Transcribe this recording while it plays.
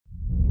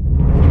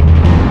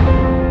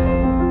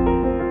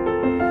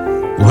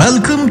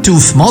Welcome to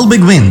Small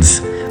Big Wins,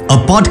 a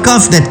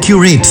podcast that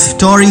curates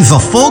stories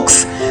of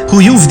folks who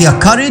use their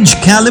courage,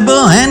 caliber,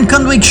 and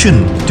conviction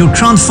to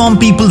transform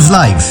people's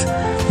lives.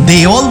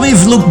 They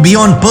always look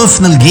beyond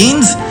personal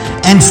gains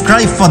and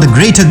strive for the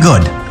greater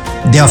good.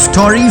 Their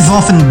stories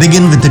often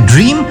begin with a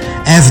dream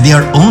as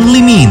their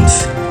only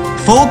means.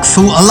 Folks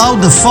who allow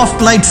the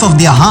soft lights of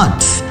their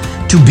hearts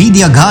to be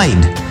their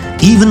guide,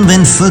 even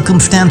when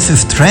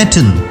circumstances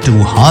threaten to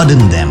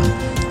harden them.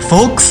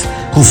 Folks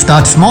who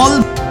start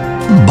small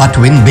but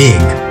win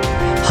big.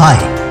 Hi,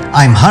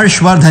 I'm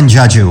Harshvardhan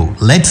Jaju.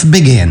 Let's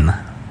begin.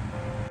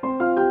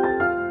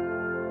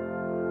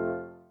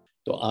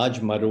 तो आज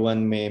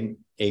मरुवन में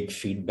एक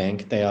seed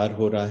bank तैयार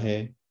हो रहा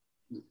है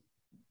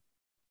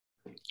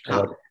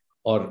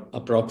और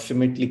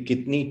approximately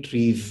कितनी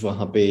ट्रीज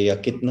वहां पे या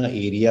कितना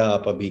एरिया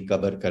आप अभी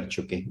कवर कर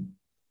चुके हैं?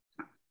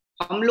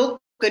 हम लोग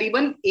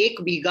करीबन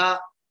 1 बीघा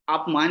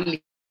आप मान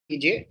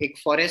लीजिए, एक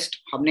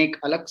फॉरेस्ट हमने एक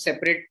अलग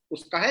सेपरेट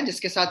उसका है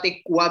जिसके साथ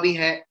एक कुआं भी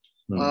है।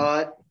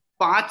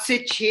 5 से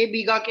 6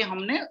 बीघा के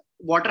हमने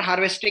वाटर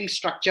हार्वेस्टिंग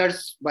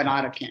स्ट्रक्चर्स बना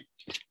रखे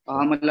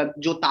हैं। मतलब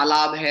जो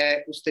तालाब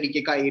है उस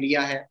तरीके का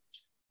एरिया है,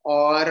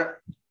 और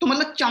तो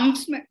मतलब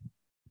चंक्स में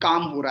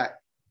काम हो रहा है।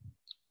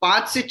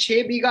 5 से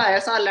 6 बीघा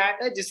ऐसा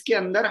लैंड है जिसके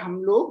अंदर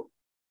हम लोग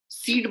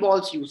सीड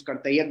बॉल्स यूज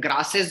करते हैं या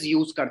ग्रासेस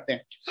यूज करते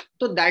हैं,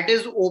 तो that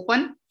is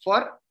open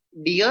for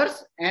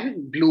deers and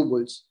blue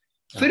bulls.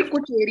 फिर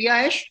कुछ एरिया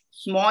है,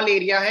 स्मॉल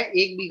एरिया है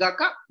 1 बीघा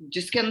का,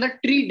 जिसके अंदर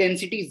ट्री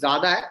डेंसिटी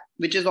ज्यादा है,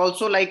 which is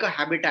also like a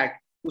habitat.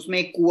 उसमें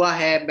एक कुआं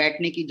है,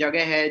 बैठने की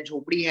जगह है,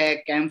 झोपड़ी है,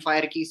 कैंप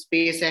फायर की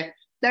स्पेस है,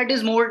 that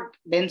is more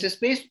dense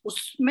space.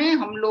 उसमें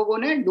हम लोगों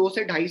ने 2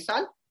 से 2.5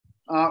 साल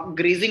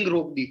ग्रेजिंग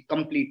रोक दी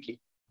कंप्लीटली।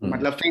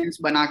 मतलब फेंस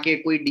बना के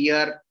कोई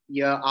डियर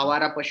या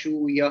आवारा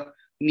पशु या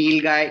नील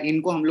गाय,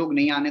 इनको हम लोग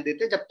नहीं आने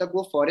देते जब तक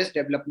वो फॉरेस्ट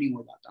डेवलप नहीं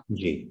हो जाता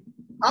जी।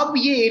 अब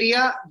ये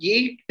एरिया,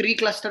 ये ट्री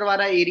क्लस्टर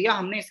वाला एरिया,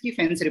 हमने इसकी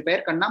फेंस रिपेयर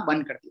करना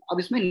बंद कर दिया। अब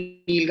इसमें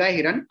नीलगाय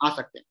हिरन आ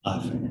सकते हैं।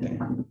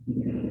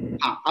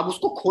 हाँ, अब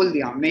उसको खोल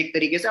दिया हमने एक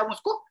तरीके से। अब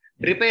उसको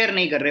रिपेयर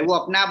नहीं कर रहे, वो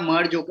अपने आप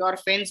मर्ज होकर। और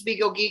फेंस भी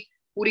क्योंकि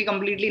पूरी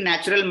कंप्लीटली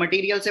नेचुरल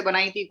मटेरियल से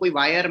बनाई थी, कोई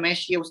वायर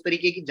मैश या उस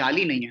तरीके की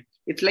जाली नहीं है।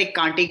 इट्स लाइक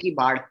कांटे की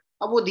बाड़।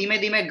 अब वो धीमे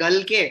धीमे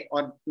गल के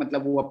और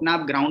मतलब वो अपना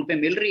आप ग्राउंड पे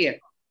मिल रही है,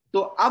 तो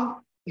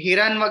अब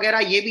हिरन वगैरह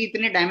ये भी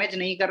इतने डैमेज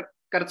नहीं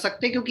कर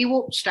सकते क्योंकि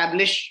वो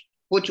स्टैब्लिश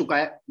हो चुका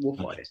है वो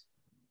फॉरेस्ट।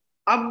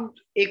 अब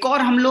एक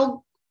और हम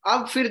लोग,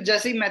 अब फिर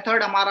जैसे ही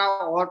मेथड हमारा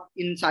और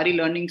इन सारी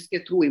लर्निंग्स के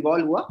थ्रू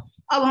इवॉल्व हुआ,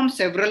 अब हम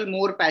सेवरल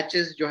मोर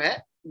पैचेस जो है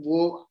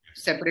वो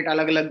सेपरेट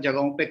अलग अलग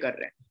जगहों पे कर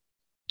रहे हैं।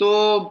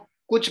 तो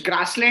कुछ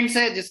ग्रासलैंड्स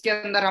है जिसके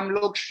अंदर हम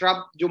लोग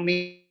श्रब, जो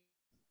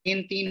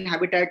मेन 3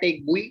 हैबिटेट,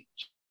 एक बुई,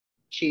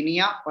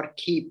 शेनिया और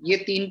खीप, ये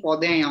 3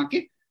 पौधे हैं यहाँ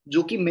के,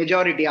 जो कि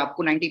मेजॉरिटी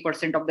आपको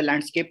 90% ऑफ द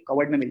लैंडस्केप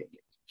कवर्ड में मिलेंगे।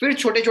 फिर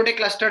छोटे छोटे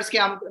क्लस्टर्स के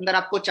अंदर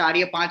आपको 4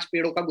 या 5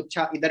 पेड़ों का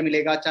गुच्छा इधर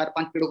मिलेगा,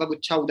 4-5 पेड़ों का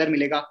गुच्छा उधर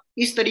मिलेगा।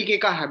 इस तरीके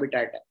का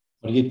हैबिटेट है।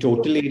 और ये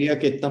टोटल एरिया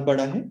कितना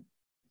बड़ा है?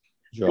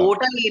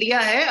 टोटल एरिया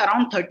है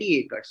अराउंड 30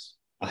 एकर्स।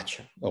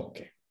 अच्छा,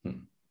 ओके।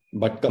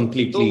 But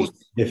completely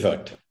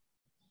desert?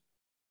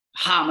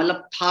 हाँ,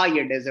 मतलब था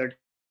ये डेजर्ट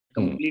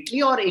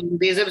कंप्लीटली, और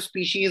इन्वेजिव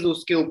स्पीशीज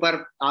उसके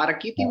ऊपर आ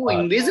रखी थी। वो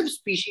इन्वेजिव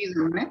स्पीशीज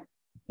हमने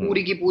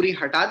पूरी की पूरी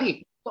हटा दी।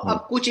 तो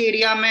अब कुछ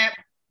एरिया में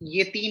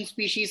ये 3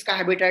 स्पीशीज का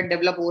हैबिटेट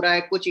डेवलप हो रहा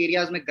है। कुछ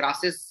एरियाज में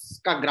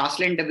ग्रासेस का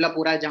ग्रासलैंड डेवलप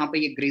हो रहा है जहां पे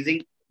ये ग्रेजिंग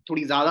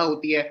थोड़ी ज्यादा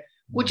होती है।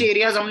 कुछ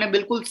एरियाज हमने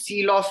बिल्कुल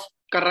सील ऑफ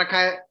कर रखा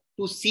है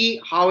to see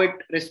how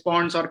it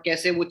responds और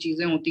कैसे वो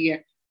चीजें होती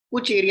है।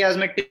 कुछ एरियाज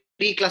में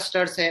ट्री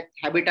क्लस्टर्स है,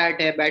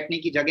 हैबिटेट है, बैठने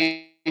की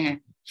जगह है,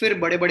 फिर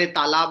बड़े बड़े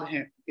तालाब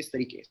हैं, इस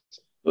तरीके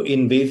से। तो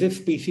इन्वेजिव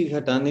स्पीशीज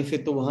हटाने से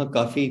तो वहां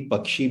काफी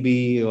पक्षी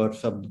भी और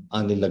सब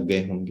आने लग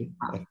गए होंगे।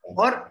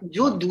 और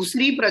जो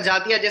दूसरी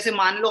प्रजातियां, जैसे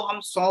मान लो हम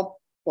 100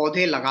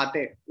 पौधे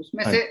लगाते,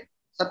 उसमें से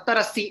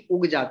 70-80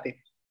 उग जाते।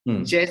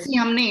 जैसी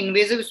हमने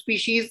इन्वेजिव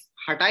स्पीशीज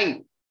हटाई,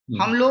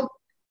 हम लोग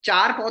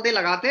 4 पौधे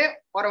लगाते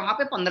और वहां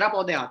पे 15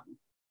 पौधे आते।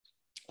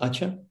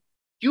 अच्छा,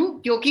 क्यों?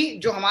 क्योंकि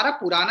जो हमारा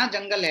पुराना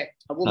जंगल है,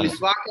 अब वो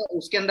मिसवाक है,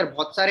 उसके अंदर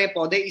बहुत सारे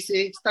पौधे इस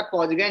एज तक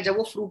पहुंच गए जब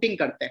वो फ्रूटिंग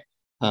करते हैं।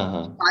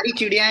 सारी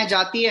चिड़ियाएं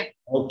जाती है,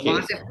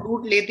 वहां से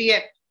फ्रूट लेती है।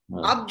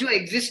 अब जो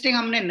एग्जिस्टिंग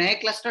हमने नए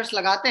क्लस्टर्स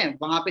लगाते हैं,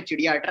 वहां पे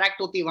चिड़िया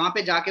अट्रैक्ट होती है, वहां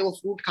पे जाके वो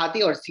फ्रूट खाती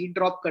है और सीड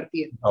ड्रॉप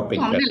करती है।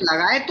 तो हमने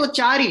लगाए तो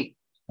 4 ही,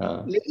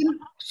 लेकिन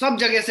सब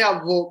जगह से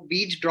अब वो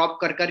बीज ड्रॉप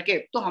कर करके,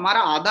 तो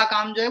हमारा आधा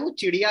काम जो है वो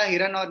चिड़िया,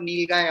 हिरन और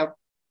नीलगाय अब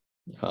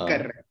कर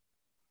रहे हैं।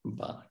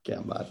 वाह, क्या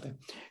बात है।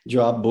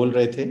 जो आप बोल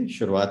रहे थे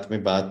शुरुआत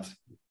में बात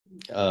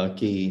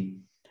कि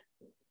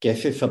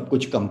कैसे सब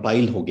कुछ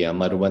कंपाइल हो गया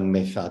मरुवन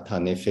में साथ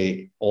आने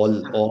से,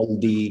 all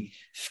the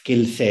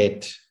skill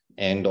set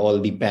and all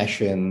the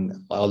passion,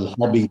 all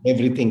hobby,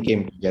 everything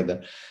came together.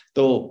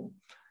 तो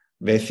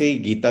वैसे ही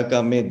गीता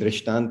का में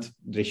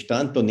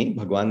दृष्टांत तो नहीं,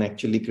 भगवान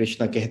एक्चुअली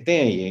कृष्णा कहते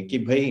हैं ये कि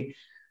भाई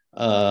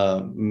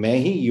मैं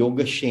ही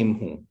योगक्षेम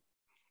हूँ।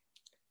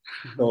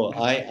 तो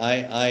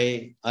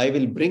I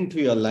will bring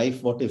to your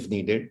life what is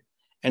needed,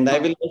 and I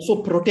will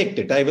also protect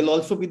it. I will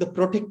also be the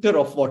protector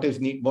of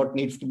what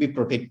needs to be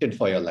protected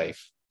for your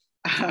life.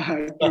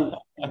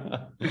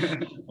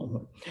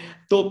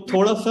 तो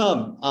थोड़ा सा,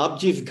 आप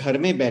जिस घर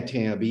में बैठे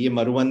हैं अभी, ये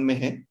मरुवन में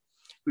है,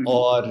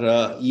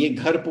 और ये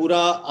घर पूरा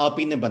आप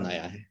ही ने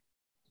बनाया है?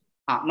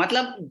 हाँ,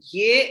 मतलब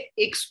ये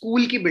एक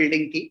स्कूल की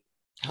बिल्डिंग थी।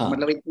 हाँ।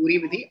 मतलब एक पूरी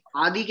भी थी,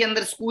 आदि के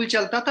अंदर स्कूल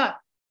चलता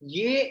था।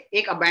 ये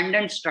एक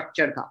अबैंडन्ड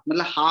स्ट्रक्चर था,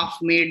 मतलब हाफ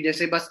मेड,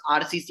 जैसे बस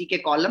आरसीसी के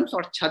कॉलम्स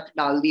और छत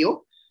डाल दियो,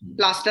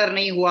 प्लास्टर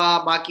नहीं हुआ,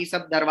 बाकी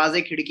सब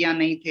दरवाजे खिड़कियां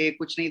नहीं थे,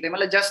 कुछ नहीं थे,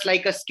 मतलब जस्ट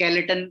लाइक अ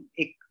स्केलेटन,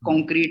 एक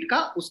कंक्रीट का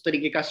उस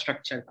तरीके का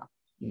स्ट्रक्चर था।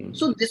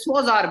 So this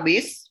was our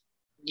base.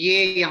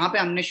 ये यहाँ पे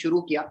हमने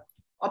शुरू किया।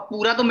 अब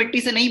पूरा तो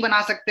मिट्टी से नहीं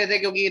बना सकते थे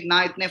क्योंकि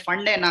ना इतने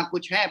फंड है ना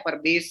कुछ है, पर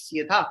बेस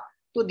ये था।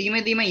 तो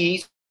धीमे धीमे यहीं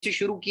से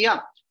शुरू किया।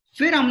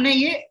 फिर हमने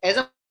ये as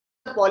a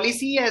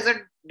policy, as a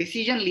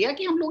decision लिया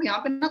कि हम लोग यहाँ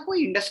पे ना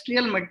कोई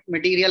इंडस्ट्रियल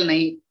मटेरियल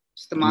नहीं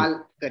इस्तेमाल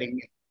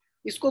करेंगे,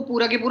 इसको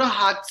पूरा के पूरा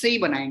हाथ से ही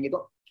बनाएंगे। तो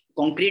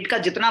कंक्रीट का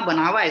जितना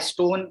बना हुआ है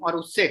स्टोन और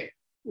उससे,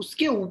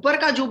 उसके ऊपर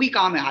का जो भी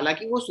काम है,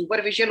 हालांकि वो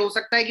सुपरफिशियल हो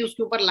सकता है कि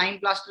उसके ऊपर लाइन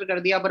प्लास्टर कर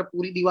दिया, पर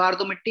पूरी दीवार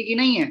तो मिट्टी की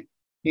नहीं है,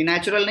 ये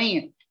नेचुरल नहीं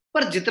है।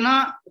 पर जितना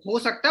हो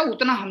सकता है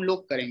उतना हम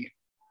लोग करेंगे।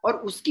 और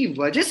उसकी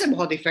वजह से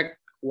बहुत इफेक्ट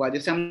हुआ।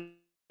 जैसे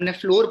हमने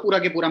फ्लोर पूरा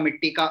के पूरा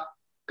मिट्टी का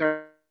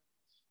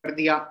कर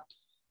दिया।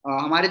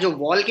 हमारे जो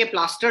वॉल के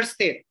प्लास्टर्स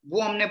थे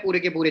वो हमने पूरे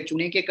के पूरे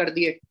चूने के कर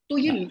दिए। तो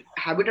ये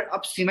हैबिटेट,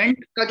 अब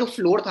सीमेंट का जो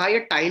फ्लोर था, ये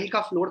टाइल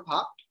का फ्लोर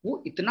था,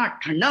 वो इतना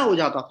ठंडा हो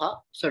जाता था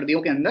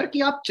सर्दियों के अंदर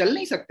कि आप चल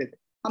नहीं सकते थे।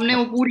 हमने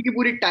वो पूरी की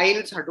पूरी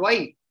टाइल्स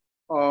हटवाई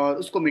और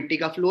उसको मिट्टी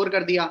का फ्लोर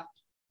कर दिया।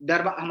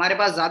 हमारे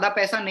पास ज्यादा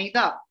पैसा नहीं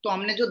था, तो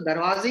हमने जो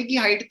दरवाजे की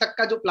हाइट तक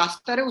का जो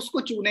प्लास्टर है उसको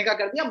चूने का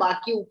कर दिया,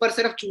 बाकी ऊपर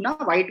सिर्फ चूना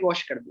व्हाइट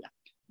वॉश कर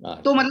दिया।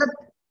 तो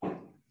मतलब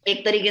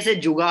एक तरीके से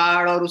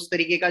जुगाड़ और उस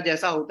तरीके का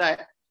जैसा होता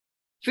है।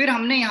 फिर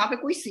हमने यहाँ पे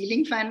कोई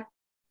सीलिंग फैन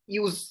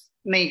यूज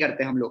नहीं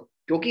करते हम लोग,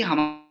 क्योंकि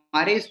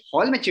हमारे इस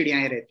हॉल में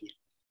चिड़ियाएं रहती है।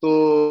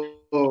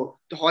 तो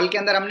हॉल के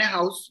अंदर हमने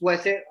हाउस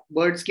वैसे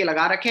बर्ड्स के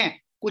लगा रखे हैं।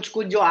 कुछ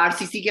कुछ जो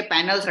आरसीसी के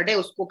पैनल्स हटे,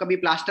 उसको कभी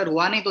प्लास्टर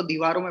हुआ नहीं, तो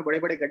दीवारों में बड़े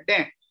बड़े गड्ढे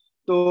हैं।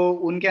 तो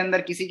उनके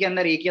अंदर किसी के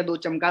अंदर एक या दो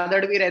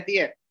चमगादड़ भी रहती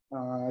है,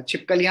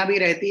 छिपकलियां भी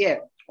रहती है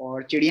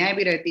और चिड़ियाएं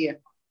भी रहती है।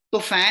 तो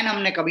फैन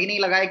हमने कभी नहीं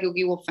लगाए,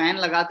 क्योंकि वो फैन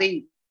लगाते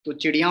ही तो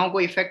चिड़ियाओं को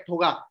इफेक्ट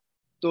होगा।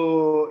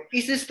 तो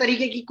इस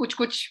तरीके की कुछ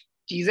कुछ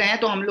चीजें हैं।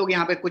 तो हम लोग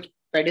यहाँ पे कुछ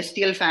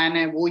पेडेस्टियल फैन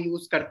है वो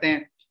यूज करते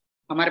हैं।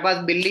 हमारे पास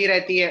बिल्ली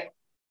रहती है,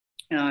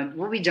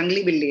 वो भी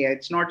जंगली बिल्ली है,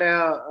 it's not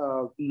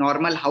a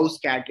normal house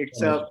cat,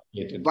 it's a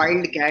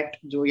wild cat,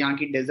 जो यहाँ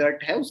की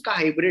डेजर्ट है उसका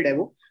हाइब्रिड है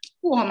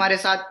वो हमारे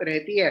साथ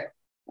रहती है।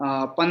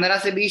 15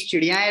 से 20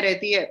 चिड़ियाएं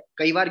रहती है,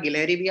 कई बार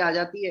गिलहरी भी आ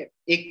जाती है।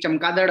 एक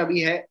चमगादड़ अभी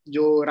है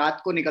जो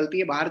रात को निकलती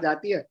है, बाहर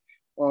जाती है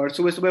और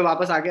सुबह सुबह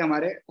वापस आके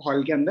हमारे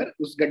हॉल के अंदर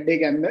उस गड्ढे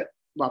के अंदर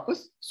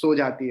वापस सो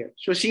जाती है।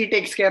 So she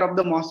takes care of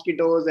the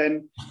mosquitoes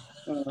and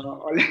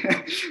all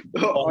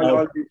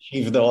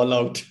She's the all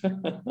out.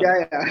 क्या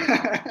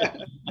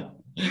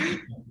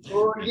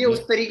तो ये उस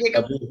तरीके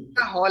कभी,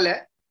 का हॉल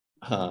है।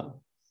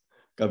 हाँ,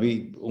 कभी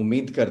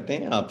उम्मीद करते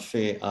हैं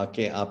आपसे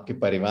आके आपके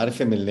परिवार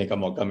से मिलने का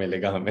मौका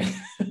मिलेगा हमें।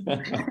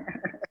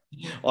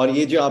 और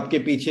ये जो आपके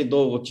पीछे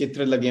दो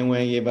चित्र लगे हुए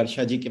हैं, ये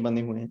वर्षा जी के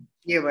बने हुए हैं?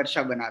 ये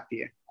वर्षा बनाती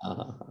है। हाँ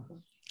हाँ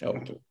हाँ,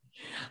 ओके।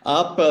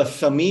 आप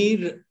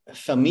समीर,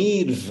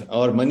 समीर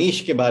और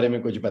मनीष के बारे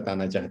में कुछ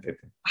बताना चाहते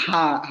थे?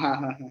 हाँ हाँ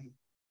हाँ हाँ।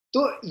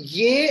 तो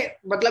ये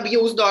मतलब ये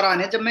उस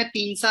दौरान है जब मैं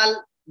 3 साल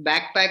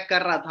बैकपैक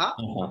कर रहा था।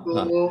 हाँ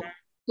हाँ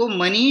तो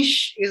Manish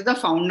is the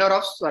founder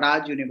of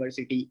Swaraj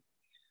university.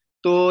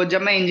 तो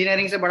जब मैं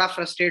इंजीनियरिंग से बड़ा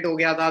फ्रस्ट्रेट हो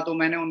गया था, तो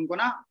मैंने उनको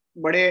ना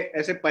बड़े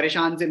ऐसे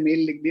परेशान से मेल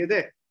लिख दिए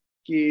थे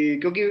कि,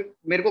 क्योंकि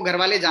मेरे को घर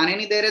वाले जाने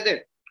नहीं दे रहे थे।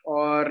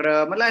 और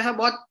मतलब ऐसा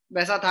बहुत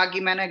वैसा था कि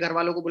मैंने घर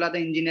वालों को बोला था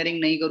इंजीनियरिंग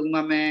नहीं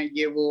करूंगा मैं,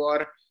 ये वो,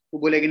 और वो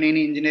बोले कि नहीं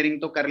नहीं इंजीनियरिंग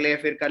तो कर ले,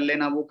 फिर कर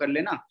लेना वो कर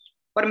लेना।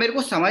 पर मेरे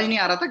को समझ नहीं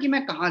आ रहा था कि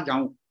मैं कहाँ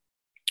जाऊं।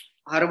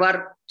 हर बार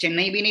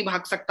चेन्नई भी नहीं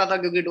भाग सकता था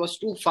क्योंकि इट वॉज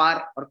टू फार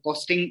और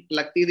कॉस्टिंग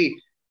लगती थी।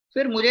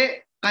 फिर मुझे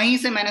कहीं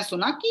से मैंने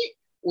सुना कि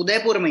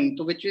उदयपुर में ही,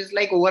 तो which is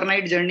like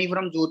overnight journey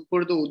from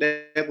Jodhpur to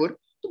Udaipur,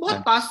 तो बहुत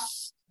हाँ।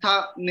 पास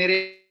था मेरे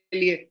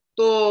लिए।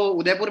 तो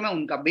उदयपुर में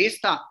उनका बेस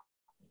था।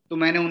 तो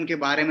मैंने उनके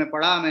बारे में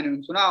पढ़ा, मैंने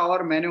सुना,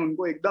 और मैंने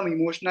उनको एकदम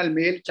इमोशनल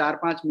मेल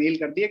 4-5 मेल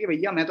कर दिए कि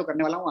भैया मैं तो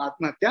करने वाला हूँ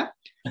आत्महत्या,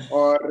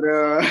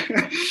 और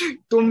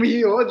तुम ही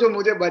हो जो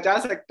मुझे बचा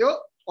सकते हो,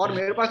 और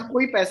मेरे पास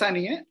कोई पैसा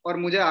नहीं है, और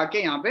मुझे आके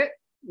यहाँ पे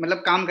मतलब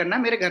काम करना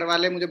है। मेरे घर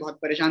वाले मुझे बहुत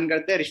परेशान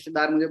करते हैं,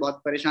 रिश्तेदार मुझे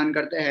बहुत परेशान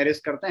करते हैं, हैरेस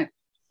करते हैं।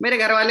 मेरे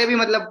घर वाले भी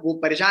मतलब वो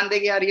परेशान थे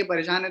कि यार ये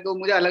परेशान है, तो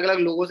मुझे अलग अलग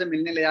लोगों से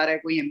मिलने ले जा रहे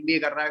हैं, कोई एमबीए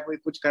कर रहा है, कोई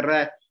कुछ कर रहा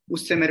है,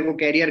 उससे मेरे को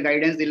कैरियर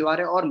गाइडेंस दिलवा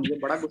रहे हैं, और मुझे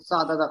बड़ा गुस्सा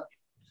आता था।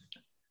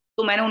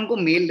 तो मैंने उनको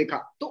मेल लिखा,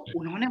 तो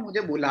उन्होंने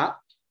मुझे बोला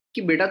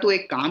कि बेटा तू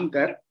एक काम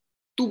कर,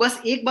 तू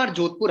बस एक बार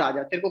जोधपुर आ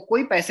जा, तेरे को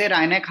कोई पैसे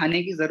रहने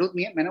खाने की जरूरत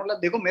नहीं है। मैंने बोला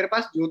देखो मेरे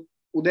पास जो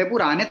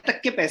उदयपुर आने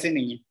तक के पैसे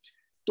नहीं है।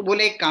 तो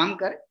बोले एक काम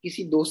कर,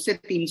 किसी दोस्त से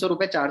 300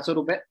 रुपए 400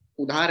 रुपए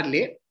उधार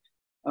ले।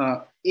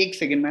 एक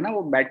सेकंड में ना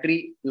वो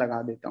बैटरी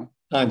लगा देता हूँ।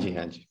 हाँ जी,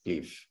 हाँ जी,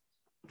 प्लीज।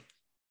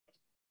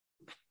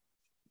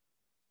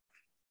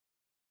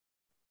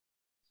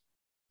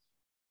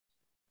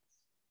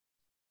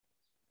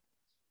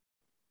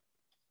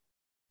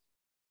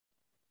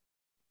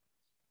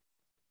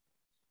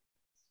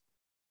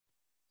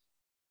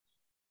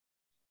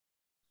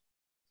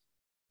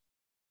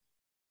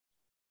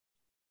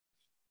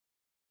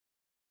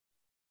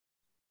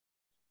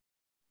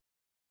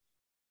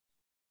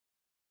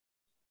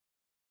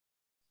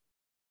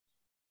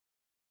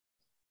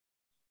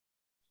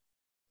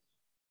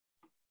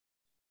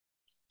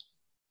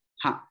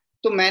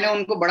 तो मैंने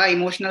उनको बड़ा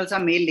इमोशनल सा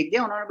मेल लिख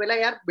दिया। उन्होंने बोला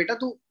यार बेटा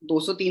तू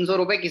 200-300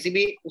 रुपए किसी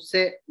भी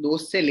उससे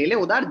दोस्त से ले ले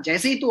उधार,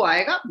 जैसे ही तू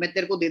आएगा मैं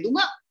तेरे को दे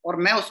दूंगा और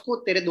मैं उसको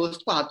तेरे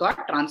दोस्त को हाथों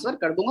हाथ ट्रांसफर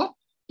कर दूंगा,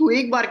 तू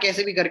एक बार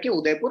कैसे भी करके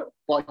उदयपुर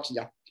पहुंच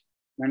जा।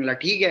 मैंने बोला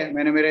ठीक है।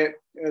 मैंने मेरे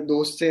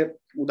दोस्त से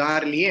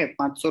उधार लिए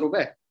 500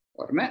 रुपए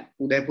और मैं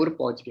उदयपुर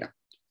पहुंच गया।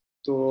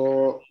 तो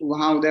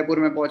वहां उदयपुर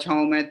में पहुंचा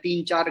हूं मैं,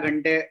 3-4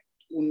 घंटे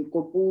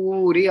उनको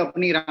पूरी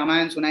अपनी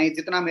रामायण सुनाई,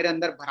 जितना मेरे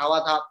अंदर भरा हुआ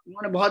था।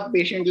 उन्होंने बहुत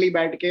पेशेंटली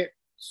बैठ के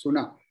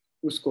सुना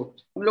उसको।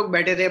 हम लोग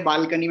बैठे थे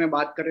बालकनी में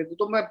बात कर रहे थे,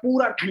 तो मैं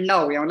पूरा ठंडा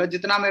हो गया। मतलब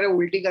जितना मेरे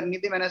उल्टी करनी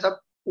थी मैंने सब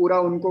पूरा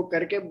उनको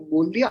करके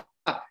बोल दिया।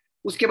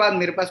 उसके बाद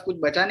मेरे पास कुछ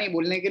बचा नहीं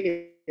बोलने के लिए।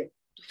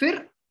 तो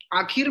फिर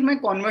आखिर में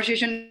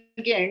कॉन्वर्सेशन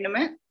के एंड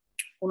में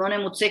उन्होंने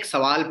मुझसे एक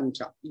सवाल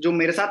पूछा जो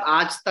मेरे साथ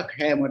आज तक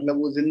है। मतलब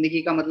वो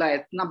जिंदगी का मतलब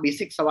इतना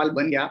बेसिक सवाल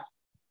बन गया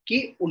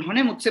कि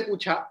उन्होंने मुझसे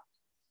पूछा,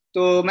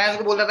 तो मैं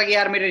उसको बोलता था कि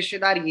यार मेरे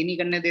रिश्तेदार ये नहीं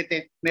करने देते,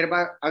 मेरे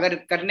पास अगर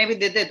करने भी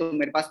देते तो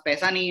मेरे पास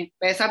पैसा नहीं है,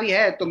 पैसा भी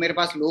है तो मेरे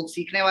पास लोग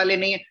सीखने वाले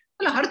नहीं है।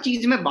 मतलब हर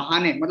चीज में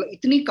बहाने, मतलब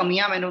इतनी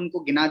कमियां मैंने उनको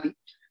गिना दी।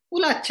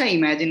 बोला अच्छा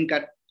इमेजिन कर,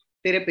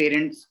 तेरे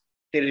पेरेंट्स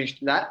तेरे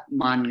रिश्तेदार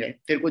मान गए,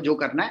 तेरे को जो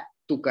करना है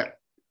तू कर,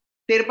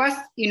 तेरे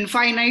पास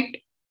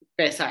इनफाइनाइट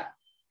पैसा है,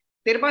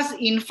 तेरे पास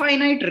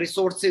इनफाइनाइट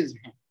रिसोर्सेज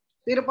हैं,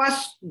 तेरे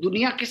पास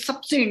दुनिया के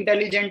सबसे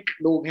इंटेलिजेंट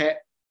लोग हैं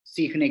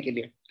सीखने के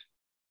लिए,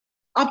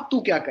 अब तू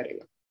क्या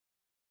करेगा।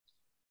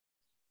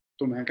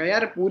 तो मैं कहा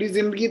यार पूरी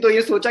जिंदगी तो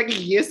ये सोचा कि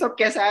ये सब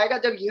कैसे आएगा,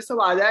 जब ये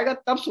सब आ जाएगा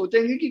तब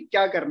सोचेंगे कि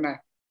क्या करना है।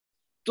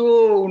 तो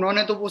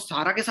उन्होंने तो वो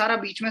सारा के सारा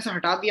बीच में से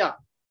हटा दिया।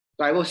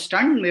 तो आई वो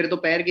स्टंट, मेरे तो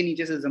पैर के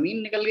नीचे से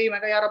जमीन निकल गई। मैं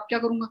कहा यार अब क्या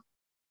करूंगा।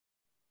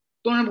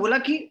 तो उन्होंने बोला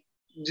कि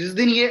जिस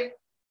दिन ये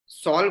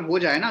सॉल्व हो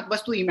जाए ना,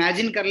 बस तू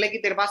इमेजिन कर ले कि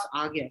तेरे पास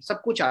आ गया है,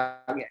 सब कुछ आ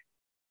गया है।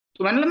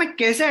 तो मैंने बोला मैं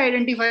कैसे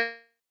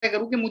आइडेंटिफाई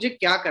करूं कि मुझे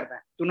क्या करना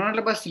है। तो उन्होंने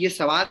बोला बस ये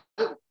सवाल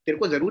तेरे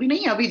को जरूरी नहीं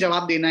है अभी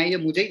जवाब देना है, ये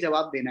मुझे ही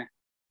जवाब देना है,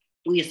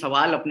 तू ये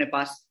सवाल अपने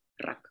पास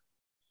रख।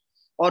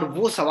 और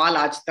वो सवाल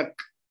आज तक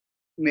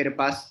मेरे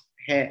पास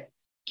है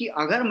कि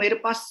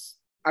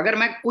अगर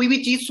मैं कोई भी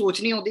चीज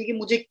सोचनी होती कि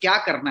मुझे क्या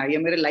करना है, या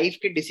मेरे लाइफ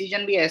के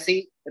डिसीजन भी ऐसे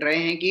ही रहे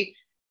हैं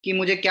कि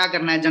मुझे क्या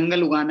करना है,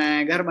 जंगल उगाना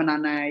है, घर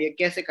बनाना है, या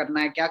कैसे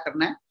करना है, क्या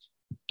करना है,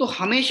 तो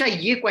हमेशा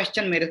ये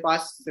क्वेश्चन मेरे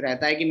पास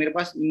रहता है कि मेरे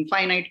पास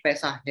इनफाइनाइट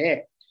पैसा है,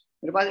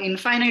 मेरे पास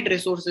इनफाइनाइट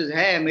रिसोर्सेज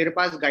है, मेरे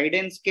पास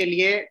गाइडेंस के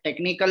लिए,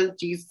 टेक्निकल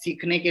चीज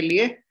सीखने के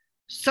लिए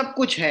सब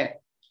कुछ है,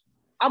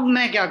 अब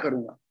मैं क्या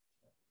करूंगा।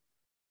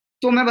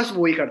 तो मैं बस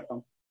वो ही करता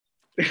हूँ।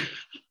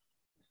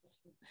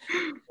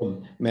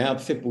 मैं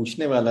आपसे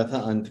पूछने वाला था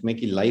अंत में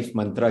कि लाइफ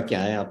मंत्रा क्या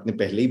है, आपने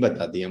पहले ही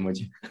बता दिया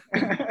मुझे।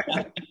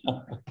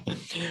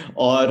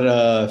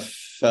 और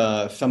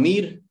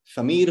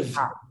समीर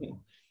हाँ,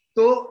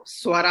 तो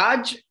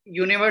स्वराज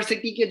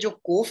यूनिवर्सिटी के जो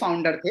को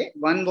फाउंडर थे,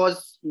 one was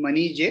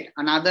Manish jet,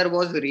 another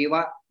was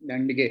रेवा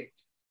दंडगे।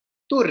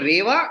 तो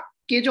रेवा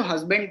के जो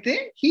हस्बैंड थे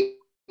ही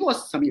वाज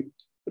समीर।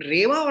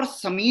 रेवा और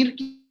समीर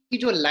की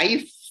जो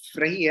लाइफ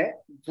रही है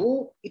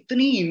वो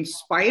इतनी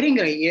इंस्पायरिंग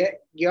रही है,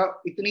 या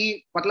इतनी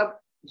मतलब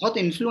बहुत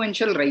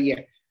इन्फ्लुएंशियल रही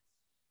है।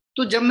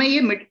 तो जब मैं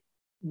ये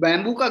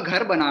बैम्बू का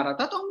घर बना रहा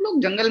था तो हम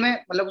लोग जंगल में,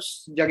 मतलब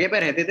उस जगह पे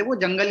रहते थे, वो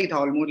जंगल ही था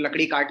ऑलमोस्ट,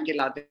 लकड़ी काट के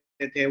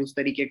लाते थे, उस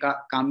तरीके का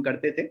काम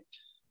करते थे।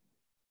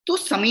 तो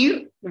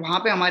समीर वहां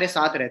पे हमारे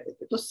साथ रहते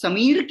थे। तो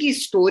समीर की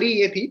स्टोरी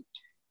ये थी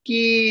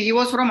कि he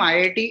was from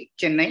IIT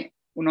Chennai.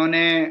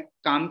 उन्होंने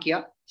काम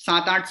किया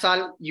 7-8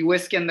 साल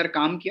US के अंदर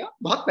काम किया,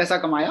 बहुत पैसा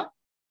कमाया।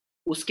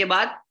 उसके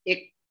बाद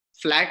एक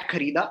फ्लैट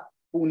खरीदा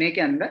पुणे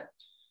के अंदर,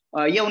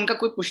 या उनका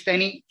कोई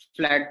पुश्तैनी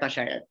फ्लैट था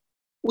शायद,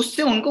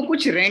 उससे उनको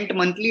कुछ रेंट,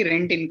 मंथली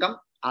रेंट इनकम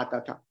आता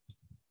था।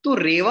 तो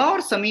रेवा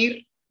और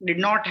Sameer did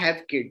not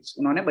have kids,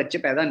 उन्होंने बच्चे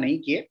पैदा नहीं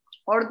किए।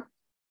 और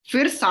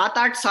फिर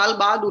 7-8 साल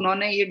बाद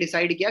उन्होंने ये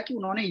डिसाइड किया कि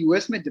उन्होंने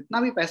US में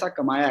जितना भी पैसा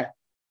कमाया है,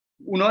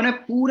 उन्होंने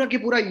पूरा के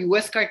पूरा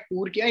US का एक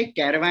टूर किया, एक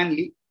कैरावैन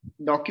ली,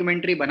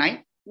 डॉक्यूमेंट्री बनाई,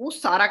 वो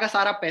सारा का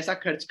सारा पैसा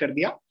खर्च कर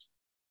दिया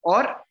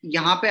और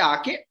यहाँ पे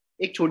आके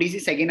एक छोटी सी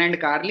सेकेंड हैंड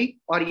कार ली।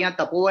 और यहाँ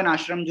तपोवन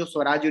आश्रम, जो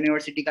स्वराज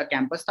यूनिवर्सिटी का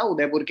कैंपस था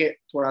उदयपुर के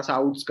थोड़ा सा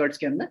आउटस्कर्ट्स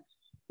के अंदर,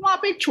 वहां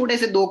पे एक छोटे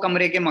से 2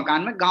 कमरे के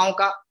मकान में, गांव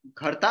का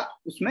घर था,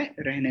 उसमें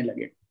रहने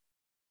लगे।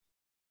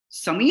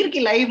 समीर की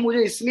लाइफ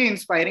मुझे इसलिए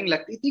इंस्पायरिंग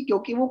लगती थी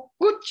क्योंकि वो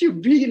कुछ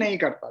भी नहीं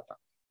करता था।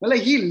 मतलब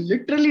he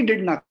literally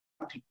did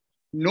nothing,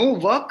 no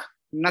work,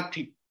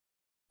 nothing,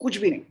 कुछ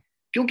भी नहीं,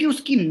 क्योंकि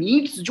उसकी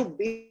नीड्स, जो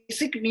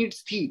बेसिक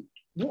नीड्स थी,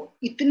 वो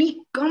इतनी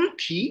कम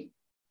थी।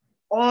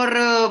 और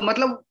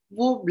मतलब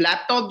वो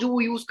लैपटॉप जो वो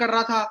यूज कर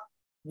रहा था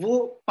वो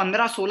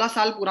 15-16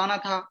 साल पुराना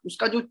था,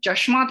 उसका जो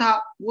चश्मा था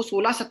वो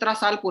 16-17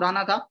 साल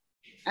पुराना था।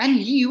 And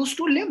he used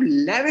to live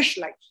lavish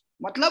life,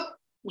 मतलब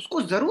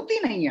उसको जरूरत ही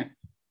नहीं है,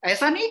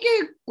 ऐसा नहीं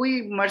कि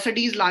कोई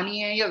मर्सिडीज लानी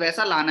है या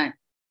वैसा लाना है,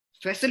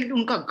 फैसिलिटी।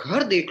 उनका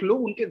घर देख लो,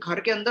 उनके घर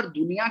के अंदर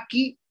दुनिया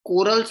की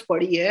कोरल्स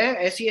पड़ी है,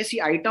 ऐसी ऐसी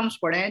आइटम्स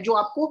पड़े हैं जो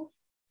आपको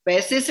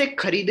पैसे से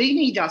खरीदे ही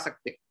नहीं जा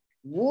सकते,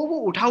 वो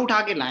उठा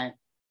उठा के लाए।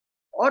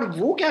 और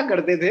वो क्या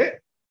करते थे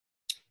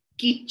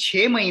कि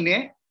 6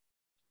 महीने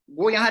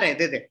वो यहाँ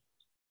रहते थे,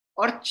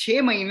 और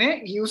 6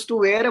 महीने यूज्ड टू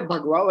वेयर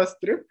भगवा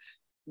वस्त्र,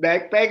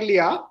 बैकपैक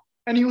लिया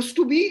and used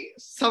to be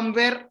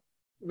somewhere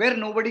where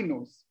nobody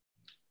knows.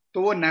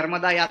 तो वो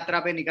नर्मदा यात्रा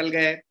पे निकल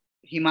गए,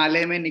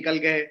 हिमालय में निकल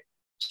गए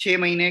 6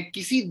 महीने।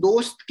 किसी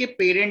दोस्त के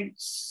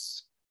पेरेंट्स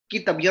की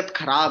तबीयत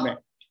खराब है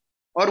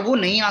और वो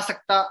नहीं आ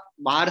सकता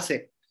बाहर से,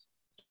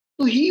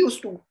 तो he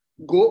used to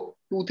go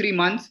 2-3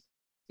 months,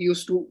 he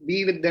used to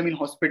be with them in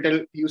hospital,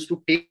 he used to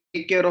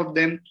take care of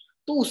them.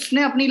 तो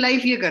उसने अपनी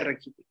लाइफ ये कर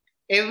रखी थी।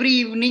 Every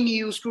evening he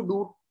used to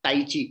do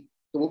tai chi.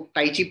 तो वो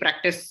ताइची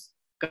प्रैक्टिस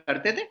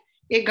करते थे,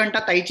 1 घंटा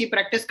ताइची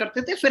प्रैक्टिस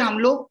करते थे, फिर हम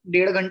लोग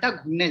 1.5 घंटा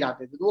घूमने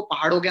जाते थे। तो वो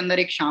पहाड़ों के अंदर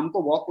एक शाम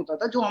को वॉक होता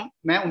था, जो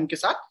मैं उनके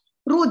साथ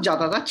रोज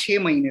जाता था 6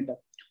 महीने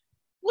तक।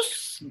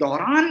 उस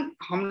दौरान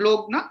हम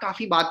लोग ना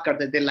काफी बात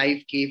करते थे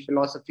लाइफ की,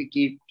 फिलोसफी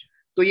की।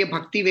 तो ये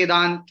भक्ति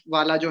वेदांत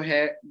वाला जो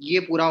है, ये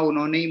पूरा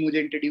उन्होंने ही मुझे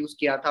इंट्रोड्यूस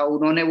किया था,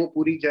 उन्होंने वो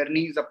पूरी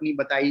जर्नीज अपनी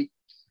बताई।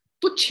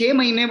 तो 6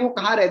 महीने वो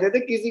कहाँ रहते थे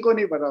किसी को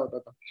नहीं पता होता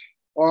था,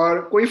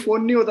 और कोई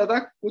फोन नहीं होता था,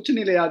 कुछ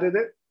नहीं ले जाते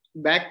थे,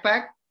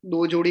 बैकपैक,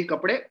 2 जोड़ी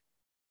कपड़े,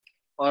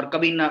 और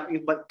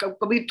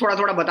कभी थोड़ा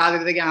थोड़ा बता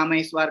देते थे कि हाँ मैं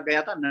इस बार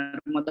गया था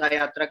नर्मदा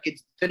यात्रा के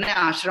जितने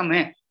आश्रम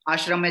है,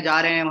 आश्रम में जा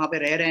रहे हैं, वहां पे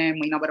रह रहे हैं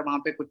महीना भर, वहां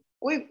पे कुछ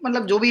कोई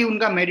मतलब जो भी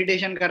उनका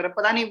मेडिटेशन कर रहे,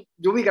 पता नहीं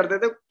जो भी करते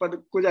थे,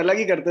 कुछ अलग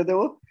ही करते थे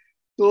वो।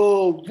 तो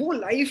वो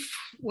लाइफ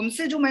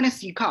उनसे जो मैंने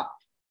सीखा।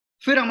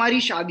 फिर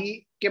हमारी शादी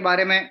के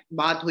बारे में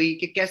बात हुई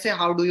कि कैसे,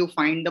 how do you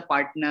find the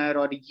partner,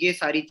 और ये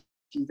सारी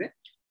चीजें।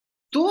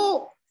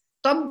 तो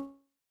तब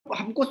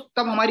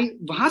हमारी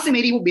वहां से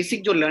मेरी वो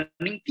बेसिक जो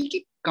लर्निंग थी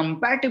कि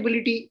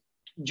कंपैटिबिलिटी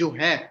जो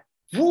है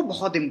वो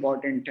बहुत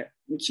इंपॉर्टेंट है।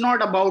 It's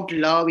not about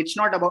love, it's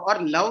not about,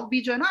 और लव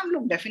भी जो है ना, हम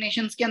लोग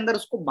डेफिनेशंस के अंदर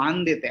उसको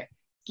बांध देते हैं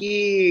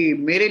कि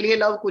मेरे लिए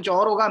लव कुछ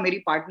और होगा, मेरी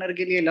पार्टनर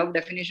के लिए लव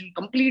डेफिनेशन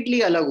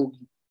कंप्लीटली अलग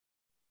होगी।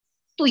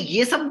 तो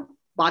ये सब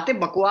बातें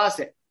बकवास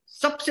है।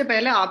 सबसे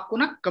पहले आपको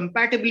ना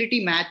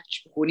कंपैटिबिलिटी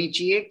मैच होनी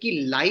चाहिए कि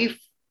लाइफ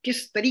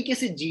किस तरीके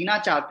से जीना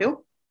चाहते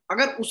हो,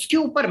 अगर उसके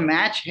ऊपर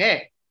मैच है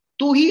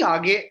तो ही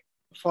आगे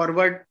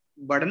फॉरवर्ड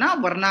बढ़ना,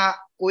 वरना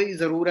कोई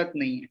जरूरत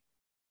नहीं है।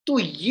 तो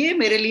ये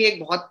मेरे लिए एक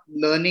बहुत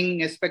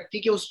लर्निंग एस्पेक्ट थी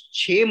कि उस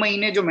 6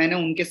 महीने जो मैंने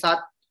उनके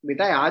साथ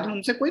बिताए, आज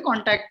उनसे कोई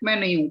कांटेक्ट में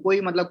नहीं हूँ,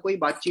 कोई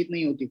बातचीत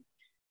नहीं होती,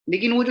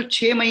 लेकिन वो जो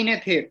 6 महीने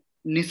थे,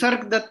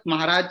 निसर्ग दत्त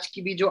महाराज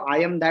की भी जो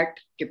आई एम दैट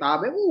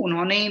किताब है, वो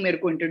उन्होंने ही मेरे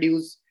को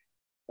इंट्रोड्यूस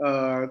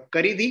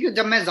करी थी। कि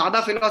जब मैं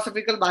ज्यादा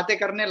फिलोसॉफिकल बातें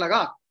करने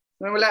लगा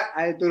तो मैं बोला,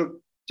 अरे तू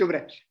चुप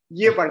रह,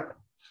 ये पढ़।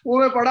 वो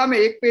मैं पढ़ा, मैं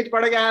 1 पेज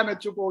पढ़ के आया, मैं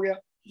चुप हो गया।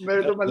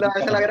 मेरे तो मतलब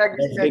ऐसा लग रहा है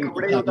कि मैं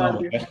कपड़े ही उतार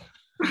दिए।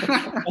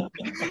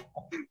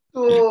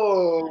 तो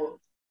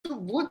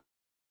वो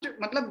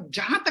मतलब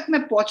जहां तक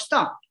मैं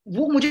पहुंचता,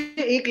 वो मुझे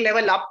एक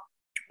लेवल अप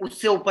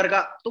उससे ऊपर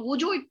का, तो वो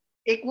जो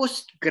एक वो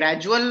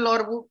ग्रेजुअल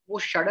और वो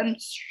सडन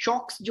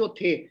शॉक्स जो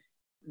थे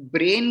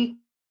ब्रेन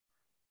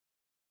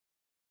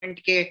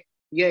के,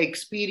 या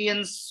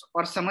एक्सपीरियंस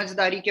और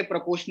समझदारी के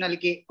प्रोपोर्शनल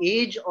के,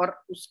 एज और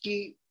उसकी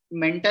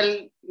मेंटल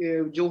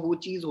जो वो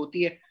चीज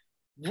होती है,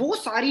 वो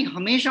सारी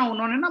हमेशा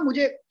उन्होंने ना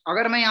मुझे,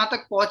 अगर मैं यहाँ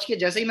तक पहुंच के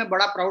जैसे ही मैं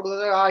बड़ा प्राउड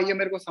होता था, ये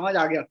मेरे को समझ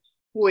आ गया,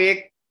 वो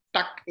एक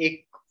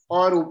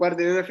और ऊपर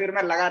दे देते। फिर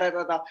मैं लगा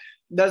रहता था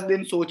 10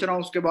 दिन सोच रहा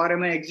हूँ उसके बारे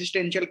में,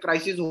 एग्जिस्टेंशियल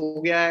क्राइसिस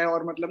हो गया है,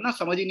 और मतलब ना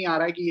समझ ही नहीं आ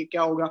रहा है कि ये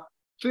क्या होगा।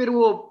 फिर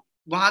वो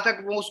वहां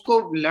तक वो उसको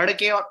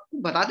लड़के, और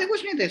बताते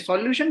कुछ नहीं थे,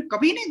 सॉल्यूशन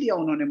कभी नहीं दिया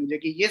उन्होंने मुझे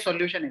कि ये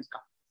सॉल्यूशन है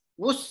इसका।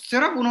 वो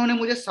सिर्फ उन्होंने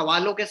मुझे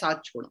सवालों के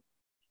साथ छोड़ा।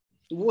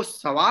 तो वो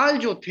सवाल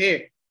जो थे,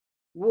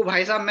 वो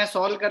भाई साहब मैं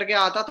सॉल्व करके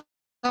आता था,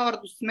 और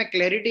उसमें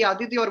क्लैरिटी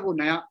आती थी, और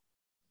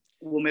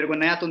वो मेरे को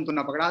नया तुन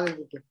पकड़ा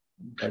देते थे।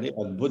 बड़े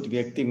अद्भुत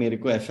व्यक्ति मेरे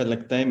को ऐसा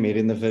लगता है,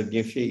 मेरे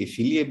नजरिए से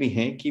इसीलिए भी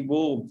हैं कि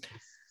वो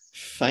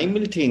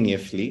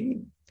साइमल्टेनियसली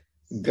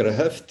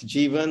गृहस्थ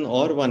जीवन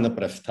और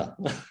वानप्रस्था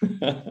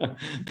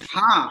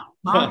हाँ।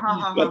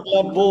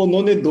 मतलब वो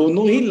उन्होंने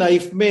दोनों ही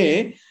लाइफ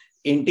में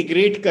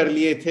इंटीग्रेट कर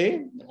लिए थे,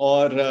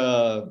 और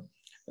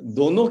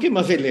दोनों के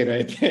मजे ले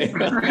रहे थे।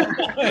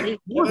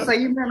 वो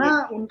सही में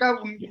ना,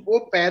 वो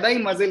पैदा ही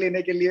मजे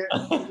लेने के लिए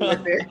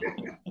थे।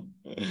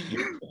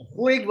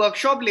 वो एक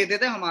वर्कशॉप लेते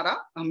थे हमारा,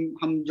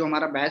 हम जो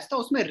हमारा बैच था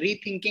उसमें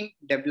रीथिंकिंग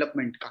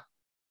डेवलपमेंट का।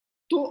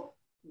 तो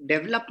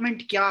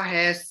डेवलपमेंट क्या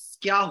है,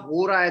 क्या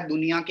हो रहा है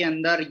दुनिया के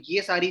अंदर,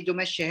 ये सारी जो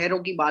मैं शहरों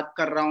की बात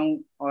कर रहा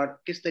हूँ,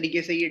 और किस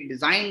तरीके से ये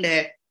डिजाइंड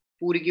है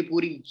पूरी की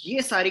पूरी,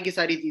 ये सारी की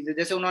सारी चीजें।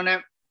 जैसे उन्होंने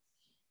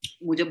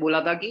मुझे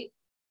बोला था कि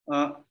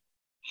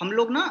हम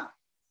लोग ना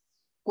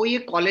कोई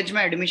एक कॉलेज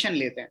में एडमिशन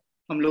लेते हैं,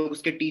 हम लोग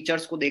उसके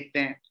टीचर्स को देखते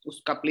हैं,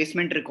 उसका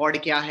प्लेसमेंट रिकॉर्ड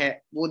क्या है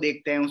वो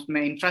देखते हैं,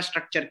 उसमें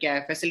इंफ्रास्ट्रक्चर क्या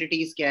है,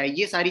 फैसिलिटीज क्या है,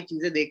 ये सारी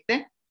चीजें देखते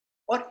हैं,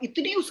 और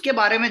इतनी उसके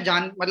बारे में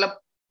मतलब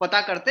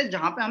पता करते हैं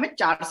जहां पे हमें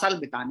 4 साल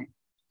बिताने।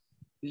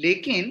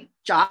 लेकिन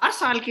 4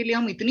 साल के लिए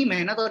हम इतनी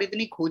मेहनत और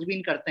इतनी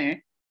खोजबीन करते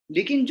हैं,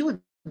 लेकिन जो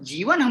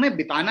जीवन हमें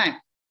बिताना है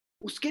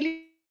उसके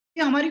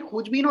लिए हमारी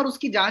खोजबीन और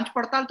उसकी जांच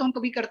पड़ताल तो हम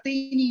कभी करते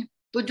ही नहीं है।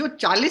 तो जो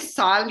 40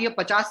 साल या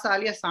 50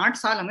 साल या 60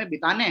 साल हमें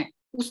बिताने हैं,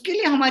 उसके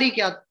लिए हमारी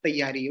क्या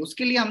तैयारी है,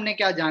 उसके लिए हमने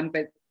क्या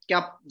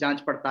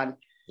जांच पड़ताल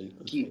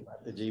की।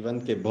 जीवन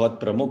के बहुत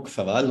प्रमुख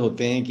सवाल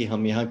होते हैं कि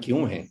हम यहाँ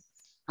क्यों हैं।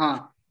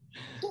 हाँ,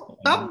 तो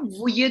तब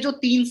वो ये जो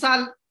 3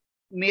 साल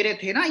मेरे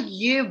थे ना,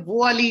 ये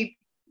वो वाली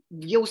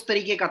ये उस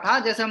तरीके का था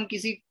जैसे हम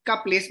किसी का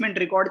प्लेसमेंट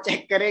रिकॉर्ड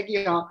चेक करें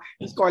कि हाँ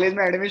इस कॉलेज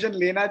में एडमिशन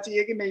लेना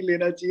चाहिए कि नहीं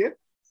लेना चाहिए।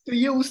 तो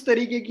ये उस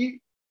तरीके की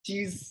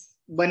चीज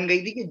बन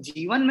गई थी कि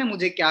जीवन में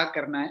मुझे क्या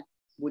करना है।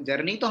 वो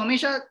जर्नी तो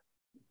हमेशा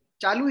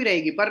चालू ही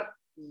रहेगी, पर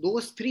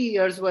those 3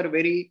 years were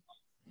very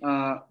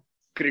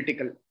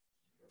critical.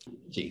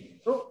 जी।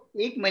 तो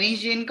एक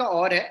मनीष जैन का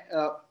और है,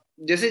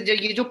 जैसे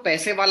ये जो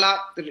पैसे वाला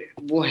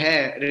वो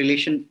है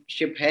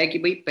रिलेशनशिप है कि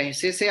भाई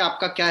पैसे से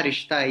आपका क्या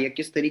रिश्ता है या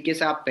किस तरीके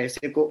से आप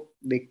पैसे को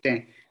देखते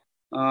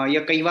हैं।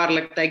 या कई बार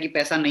लगता है कि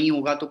पैसा नहीं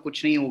होगा तो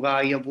कुछ नहीं होगा,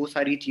 या वो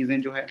सारी चीजें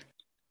जो है।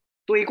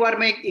 तो एक बार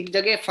मैं एक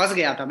जगह फंस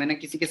गया था, मैंने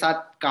किसी के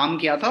साथ काम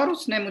किया था और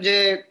उसने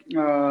मुझे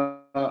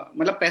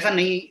मतलब पैसा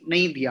नहीं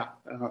नहीं दिया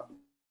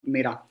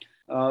मेरा।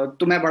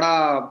 तो मैं बड़ा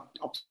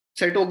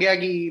अपसेट हो गया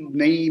कि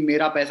नहीं,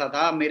 मेरा पैसा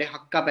था, मेरे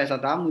हक का पैसा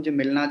था, मुझे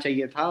मिलना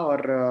चाहिए था।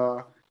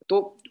 और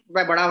तो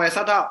मैं बड़ा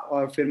वैसा था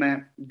और फिर मैं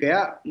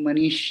गया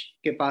मनीष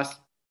के पास।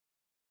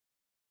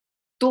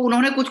 तो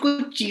उन्होंने कुछ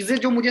कुछ चीजें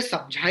जो मुझे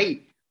समझाई,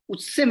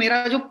 उससे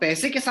मेरा जो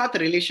पैसे के साथ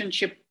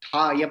रिलेशनशिप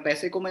था या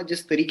पैसे को मैं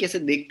जिस तरीके से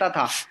देखता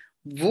था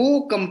वो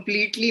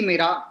कंप्लीटली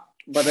मेरा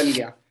बदल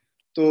गया।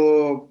 तो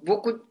वो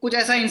कुछ कुछ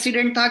ऐसा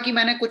इंसिडेंट था कि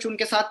मैंने कुछ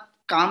उनके साथ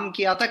काम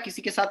किया था,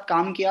 किसी के साथ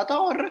काम किया था,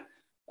 और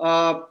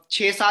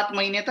 6-7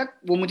 महीने तक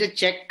वो मुझे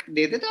चेक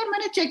देते थे और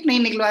मैंने चेक नहीं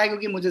निकलवाया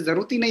क्योंकि मुझे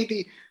जरूरत ही नहीं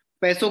थी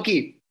पैसों की।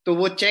 तो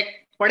वो चेक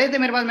पड़े थे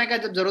मेरे पास, मैं कहा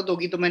जब जरूरत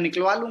होगी तो मैं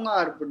निकलवा लूंगा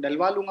और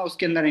डलवा लूंगा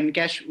उसके अंदर, इन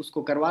कैश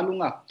उसको करवा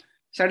लूंगा।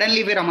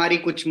 सडनली फिर हमारी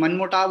कुछ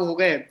मनमुटाव हो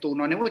गए तो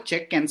उन्होंने वो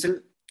चेक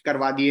कैंसिल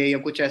करवा दिए, या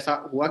कुछ ऐसा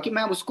हुआ कि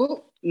मैं उसको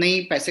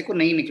नहीं, पैसे को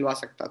नहीं निकलवा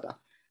सकता था।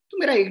 तो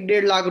मेरा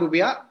 1-1.5 लाख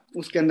रुपया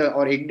उसके अंदर,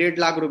 और 1-1.5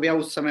 लाख रुपया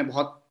उस समय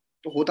बहुत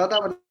होता था,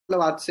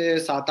 मतलब आज से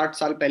 7-8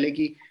 साल पहले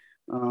की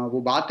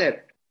वो बात है।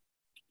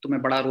 तो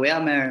मैं बड़ा रोया,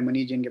 मैं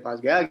मनीष जैन के पास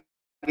गया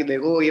कि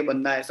देखो ये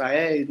बंदा ऐसा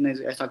है, इसने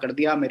ऐसा कर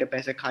दिया, मेरे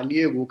पैसे खा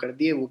लिए, वो कर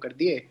दिए वो कर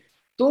दिए।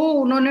 तो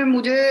उन्होंने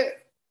मुझे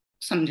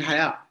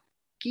समझाया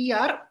कि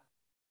यार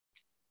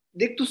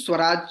देख, तू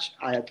स्वराज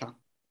आया था,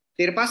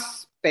 तेरे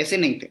पास पैसे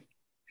नहीं थे,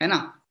 है ना,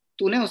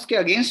 तूने उसके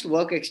अगेंस्ट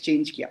वर्क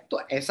एक्सचेंज किया, तो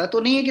ऐसा तो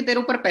नहीं है कि तेरे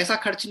ऊपर पैसा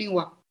खर्च नहीं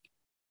हुआ,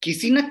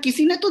 किसी न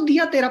किसी ने तो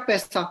दिया तेरा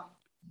पैसा।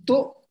 तो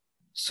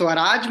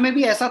स्वराज में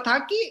भी ऐसा था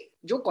कि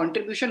जो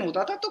कंट्रीब्यूशन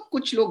होता था, तो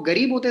कुछ लोग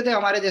गरीब होते थे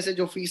हमारे जैसे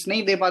जो फीस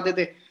नहीं दे पाते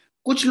थे,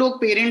 कुछ लोग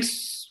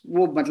पेरेंट्स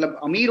वो मतलब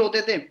अमीर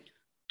होते थे।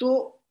 तो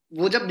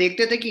वो जब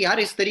देखते थे कि यार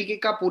इस तरीके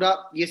का पूरा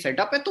ये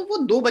सेटअप है, तो वो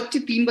 2 बच्चे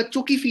 3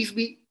 बच्चों की फीस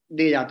भी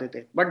दे जाते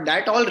थे, but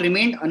that all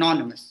remained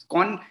anonymous.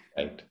 कौन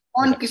राइट।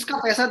 कौन किसका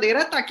पैसा दे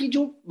रहा है, ताकि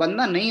जो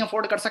बंदा नहीं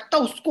अफोर्ड कर सकता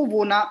उसको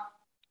वो ना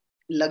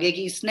लगे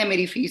कि इसने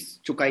मेरी फीस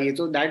चुकाई है।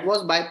 तो that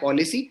was by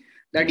policy,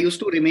 that use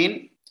to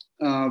remain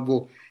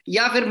वो।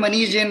 या फिर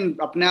मनीष जैन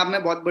अपने आप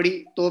में बहुत बड़ी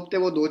तोप थे,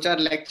 वो 2-4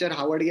 लेक्चर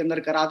हार्वर्ड के अंदर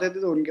कराते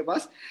थे तो उनके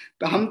पास,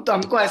 तो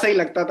हमको ऐसा ही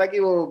लगता था कि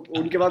वो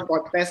उनके पास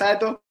बहुत पैसा है,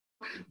 तो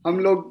हम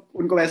लोग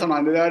उनको वैसा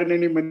मानते थे, अरे नहीं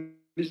नहीं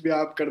मनीष भी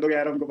आप कर दो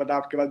यार, हमको पता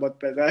आपके पास बहुत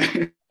पैसा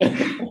है।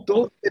 तो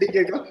उस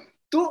तरीके का।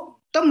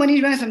 तो तब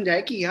मनीष भाई ने समझाया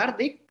कि यार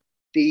देख,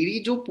 तेरी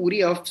जो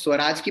पूरी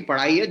स्वराज की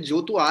पढ़ाई है,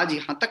 जो तू आज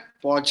यहाँ तक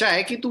पहुंचा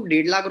है कि तू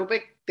 1.5 लाख रुपए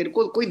तेरे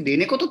को कोई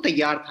देने को तो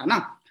तैयार था ना,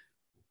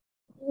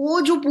 वो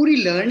जो पूरी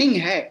लर्निंग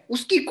है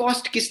उसकी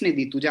कॉस्ट किसने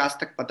दी तुझे आज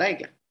तक पता है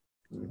क्या?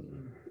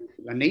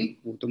 बोला नहीं,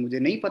 वो तो मुझे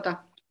नहीं पता।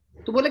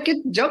 तो बोला कि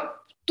जब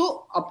तो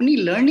अपनी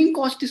लर्निंग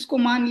कॉस्ट इसको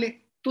मान ले,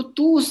 तो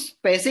तू उस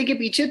पैसे के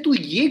पीछे तू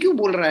ये क्यों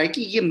बोल रहा है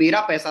कि ये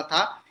मेरा पैसा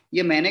था,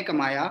 ये मैंने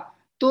कमाया,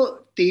 तो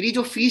तेरी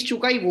जो फीस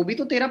चुकाई वो भी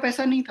तो तेरा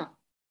पैसा नहीं था,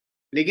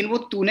 लेकिन वो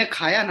तूने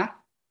खाया ना,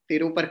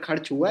 तेरे ऊपर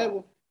खर्च हुआ है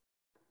वो।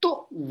 तो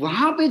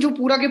वहां पे जो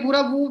पूरा के पूरा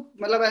वो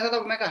मतलब ऐसा था,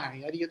 मैं कहा "हाँ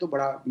यार ये तो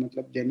बड़ा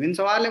मतलब जेन्युइन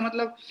सवाल है,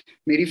 मतलब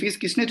मेरी फीस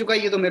किसने चुकाई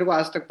ये तो मेरे को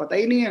आज तक पता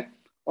ही नहीं है,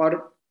 और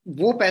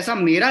वो पैसा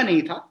मेरा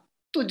नहीं था।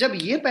 तो जब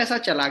ये पैसा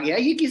चला गया,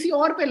 ये किसी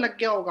और पे लग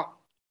गया होगा,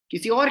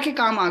 किसी और के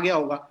काम आ गया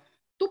होगा।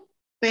 तो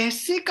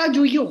पैसे का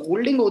जो ये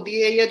होल्डिंग होती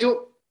है या जो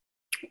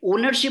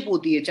ओनरशिप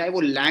होती है, चाहे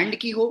वो लैंड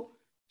की हो,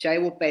 चाहे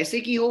वो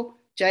पैसे की हो,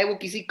 चाहे वो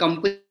किसी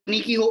कंपनी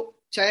की हो,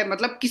 चाहे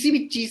मतलब किसी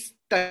भी चीज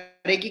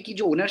तरह की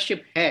जो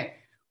ओनरशिप है,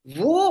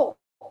 वो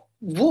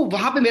वो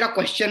वहां पे मेरा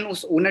क्वेश्चन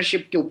उस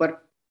ओनरशिप के ऊपर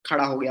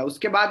खड़ा हो गया।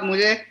 उसके बाद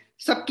मुझे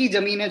सबकी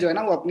जमीनें जो है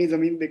ना वो अपनी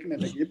जमीन दिखने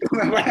लगी। तो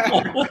मैं बड़ा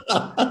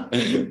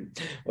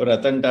और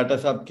रतन टाटा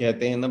साहब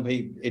कहते हैं ना भाई,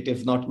 it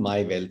is not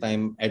my wealth, I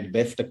am at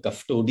best a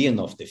custodian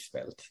of this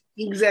wealth.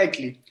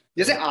 Exactly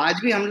जैसे आज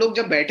भी हम लोग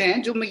जब बैठे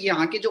हैं, जो मैं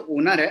यहाँ के जो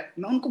ओनर है,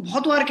 मैं उनको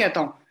बहुत बार कहता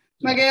हूँ,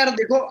 मैं कह यार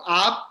देखो,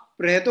 आप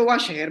रहते हो वहाँ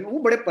शहर में, वो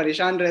बड़े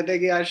परेशान रहते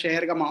हैं कि यार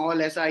शहर का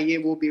माहौल ऐसा है, ये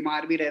वो,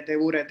 बीमार भी रहते हैं,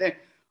 वो रहते हैं,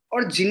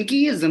 और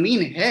जिनकी ये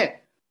जमीन है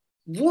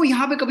वो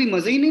यहाँ पे कभी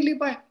मजे ही नहीं ले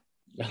पाए।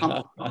 हम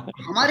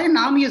हमारे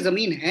नाम ये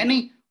जमीन है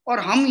नहीं, और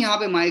हम यहाँ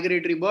पे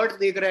माइग्रेटरी बर्ड्स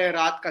देख रहे हैं,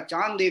 रात का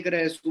चांद देख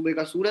रहे हैं, सुबह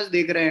का सूरज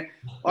देख रहे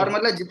हैं, और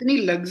मतलब जितनी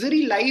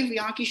लग्जरी लाइफ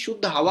यहाँ की,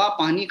 शुद्ध हवा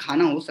पानी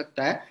खाना हो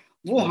सकता है,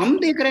 वो हम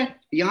देख रहे हैं।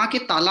 यहाँ के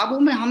तालाबों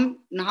में हम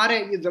नहा रहे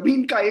हैं, ये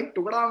जमीन का एक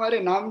टुकड़ा हमारे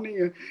नाम नहीं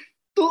है।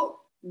 तो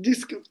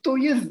जिस तो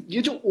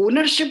ये जो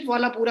ओनरशिप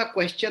वाला पूरा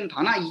क्वेश्चन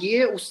था ना,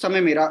 ये उस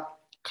समय मेरा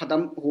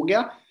खत्म हो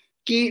गया।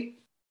 कि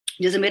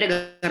जैसे मेरे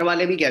घर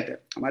वाले भी कहते हैं,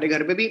 हमारे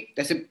घर पे भी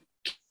ऐसे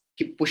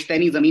कि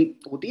पुश्तैनी जमीन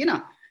होती है ना,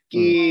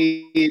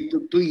 कि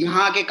तू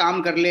यहाँ आके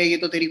काम कर ले, ये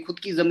तो तेरी खुद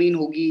की जमीन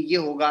होगी, ये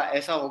होगा,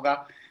 ऐसा होगा।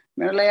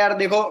 मैंने बोला यार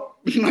देखो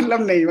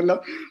मतलब नहीं,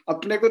 मतलब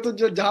अपने को तो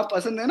जो जहाँ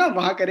पसंद है ना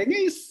वहां करेंगे।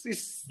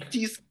 इस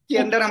चीज के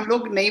अंदर हम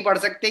लोग नहीं पढ़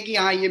सकते कि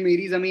हाँ ये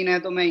मेरी जमीन है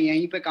तो मैं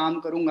यहीं पे काम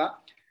करूंगा।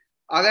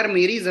 अगर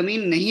मेरी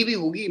जमीन नहीं भी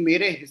होगी,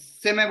 मेरे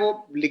हिस्से में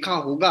वो लिखा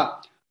होगा,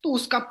 तो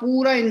उसका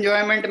पूरा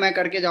एंजॉयमेंट मैं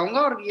करके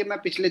जाऊंगा। और ये मैं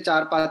पिछले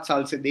 4-5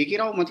 साल से देख ही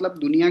रहा हूँ, मतलब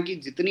दुनिया की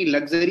जितनी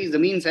लग्जरी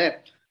जमीन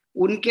है,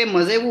 उनके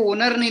मजे वो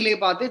ओनर नहीं ले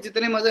पाते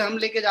जितने मजे हम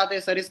लेके जाते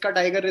हैं। सरिस्का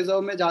टाइगर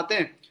रिजर्व में जाते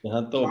हैं,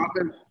 यहाँ तो वहां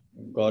पे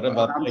गौरव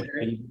आराम आपका एक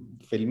से।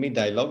 फिल्मी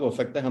डायलॉग हो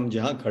सकता है, हम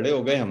जहाँ खड़े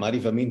हो गए हमारी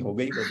जमीन हो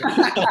गई तो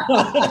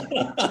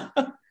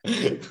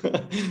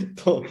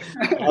तो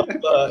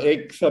आप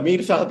एक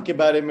समीर साहब के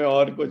बारे में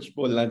और कुछ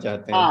बोलना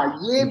चाहते हैं? हाँ,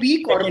 ये भी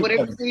सेकंड कॉरपोरेट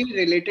समीर। से ही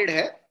रिलेटेड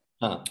है।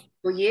 हाँ।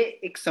 तो ये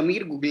एक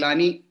समीर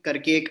गुगलानी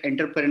करके एक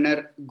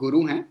एंटरप्रेनर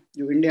गुरु हैं,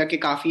 जो इंडिया के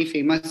काफी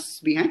फेमस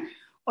भी हैं।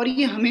 और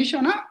ये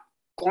हमेशा ना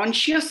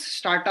कॉन्शियस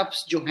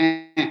स्टार्टअप्स जो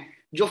हैं,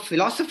 जो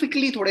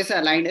फिलोसफिकली थोड़े से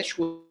अलाइंड है,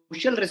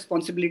 सोशल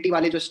रिस्पॉन्सिबिलिटी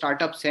वाले जो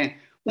स्टार्टअप्स हैं,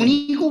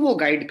 उन्हीं को वो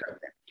गाइड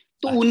करते हैं।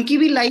 तो उनकी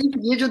भी लाइफ,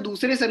 ये जो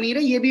दूसरे समीर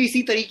है, ये भी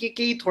इसी तरीके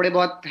के ही थोड़े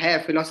बहुत है,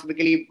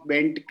 फिलोसफिकली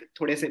बेंट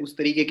थोड़े से उस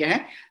तरीके के हैं।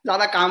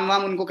 ज्यादा काम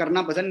वाम उनको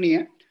करना पसंद नहीं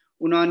है।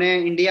 उन्होंने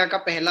इंडिया का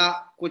पहला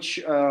कुछ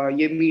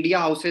ये मीडिया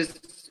हाउसेस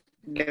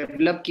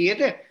डेवलप किए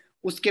थे।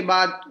 उसके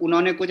बाद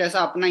उन्होंने कुछ ऐसा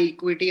अपना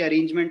इक्विटी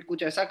अरेंजमेंट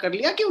कुछ ऐसा कर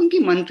लिया कि उनकी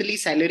मंथली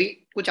सैलरी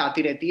कुछ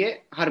आती रहती है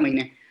हर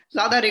महीने।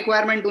 ज्यादा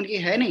रिक्वायरमेंट उनकी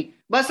है नहीं,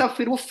 बस अब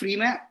फिर वो फ्री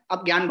में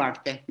अब ज्ञान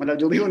बांटते हैं, मतलब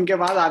जो भी उनके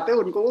पास आते हैं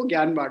उनको वो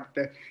ज्ञान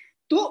बांटते हैं।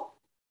 तो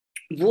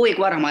वो एक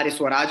बार हमारे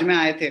स्वराज में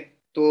आए थे,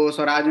 तो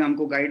स्वराज में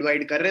हमको गाइड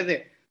वाइड कर रहे थे।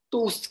 तो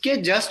उसके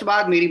जस्ट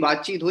बाद मेरी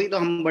बातचीत हुई, तो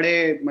हम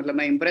बड़े, मतलब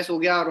मैं इंप्रेस हो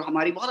गया, और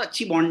हमारी बहुत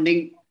अच्छी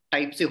बॉन्डिंग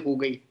टाइप से हो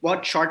गई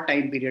बहुत शॉर्ट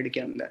टाइम पीरियड के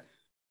अंदर।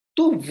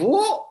 तो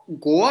वो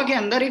गोवा के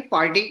अंदर एक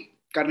पार्टी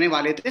करने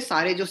वाले थे,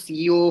 सारे जो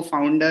सीईओ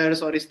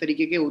फाउंडर्स और इस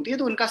तरीके के होती है,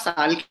 तो उनका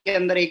साल के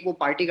अंदर एक वो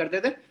पार्टी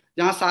करते थे,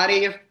 जहाँ सारे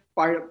ये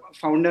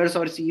फाउंडर्स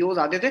और सीईओ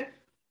आते थे,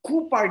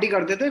 खूब पार्टी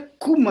करते थे,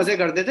 खूब मजे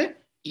करते थे,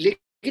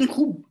 लेकिन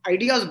खूब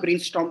आइडियाज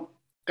ब्रेनस्टॉर्म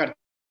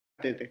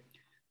करते थे।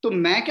 तो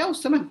मैं क्या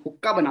उस समय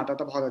हुक्का बनाता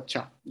था बहुत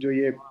अच्छा, जो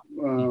ये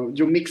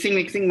जो मिक्सिंग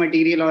मिक्सिंग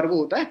मटेरियल और वो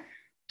होता है।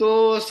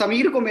 तो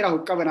समीर को मेरा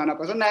हुक्का बनाना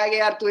पसंद आया कि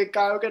यार तू एक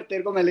काम कर,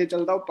 तेरे को मैं ले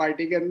चलता हूँ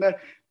पार्टी के अंदर,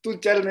 तू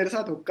चल मेरे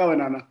साथ हुक्का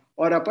बनाना।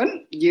 और अपन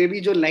ये भी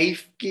जो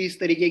लाइफ की इस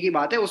तरीके की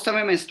बात है, उस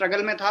समय मैं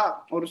स्ट्रगल में था,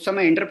 और उस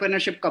समय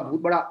एंटरप्रेन्योरशिप का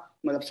बहुत बड़ा,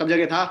 मतलब सब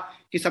जगह था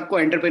कि सबको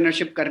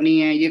एंटरप्रेन्योरशिप करनी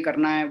है, ये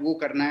करना है, वो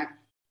करना है।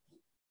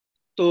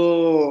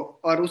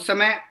 तो और उस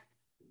समय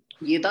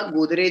ये था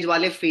गोदरेज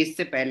वाले फेज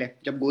से पहले,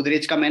 जब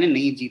गोदरेज का मैंने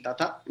नहीं जीता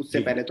था उससे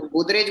जी। पहले। तो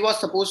Godrej was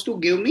suppose to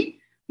give me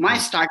my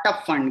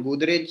startup fund.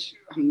 Godrej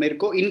मेरे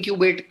को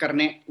इनक्यूबेट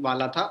करने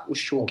वाला था उस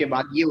शो के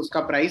बाद, ये उसका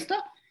प्राइस था।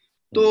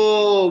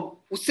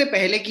 तो उससे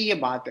पहले की ये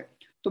बात है।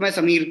 तो मैं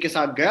समीर के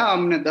साथ गया,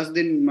 हमने 10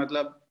 दिन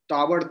मतलब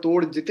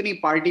ताबड़तोड़ जितनी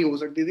पार्टी हो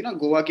सकती थी ना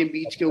गोवा के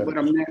बीच के ऊपर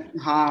हमने,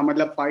 हाँ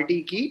मतलब पार्टी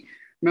की।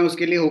 मैं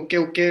उसके लिए हुक्के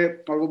हुक्के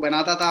और वो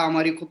बनाता था,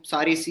 हमारी खूब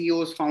सारी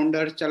सीईओ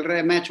फाउंडर्स चल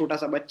रहे, मैं छोटा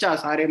सा बच्चा,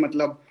 सारे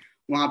मतलब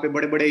वहां पे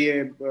बड़े बड़े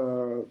ये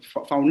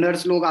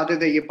फाउंडर्स लोग आते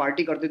थे, ये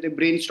पार्टी करते थे,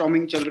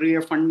 ब्रेनस्टॉर्मिंग चल रही है,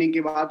 फंडिंग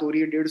की बात हो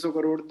रही है, 150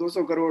 करोड़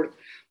 200 करोड़,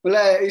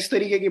 मतलब इस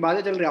तरीके की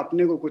बातें चल रही है,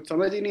 अपने को कुछ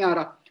समझ ही नहीं आ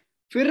रहा।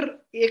 फिर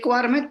एक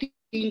बार में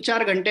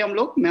 3-4 घंटे हम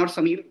लोग, मैं और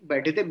समीर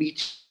बैठे थे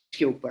बीच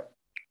के ऊपर।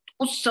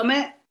 उस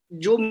समय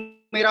जो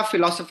मेरा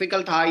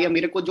फिलोसफिकल था या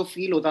मेरे को जो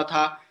फील होता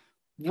था,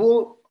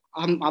 वो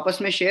हम आपस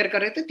में शेयर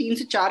कर रहे थे। 3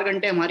 से 4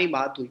 घंटे हमारी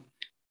बात हुई।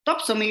 तब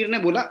समीर ने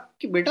बोला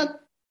कि बेटा,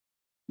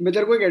 मैं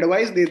तेरे को एक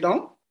एडवाइस देता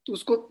हूँ, तू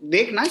उसको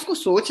देखना, इसको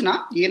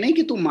सोचना, ये नहीं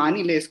कि तू मान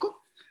ही ले इसको,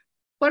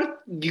 पर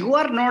you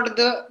are not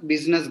the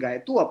business guy,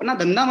 तू अपना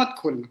धंधा मत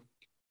खोलना,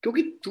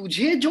 क्योंकि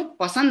तुझे जो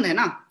पसंद है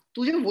ना,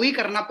 तुझे वही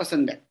करना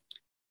पसंद है।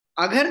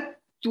 अगर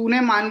तूने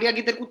मान लिया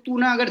कि तेरे को,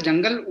 तूने अगर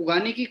जंगल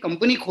उगाने की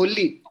कंपनी खोल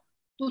ली,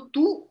 तो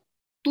तू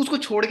तू उसको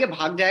छोड़ के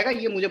भाग जाएगा,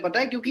 ये मुझे पता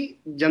है। क्योंकि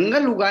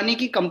जंगल उगाने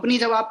की कंपनी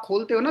जब आप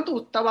खोलते हो ना, तो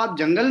तब आप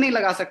जंगल नहीं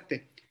लगा सकते,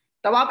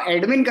 तब आप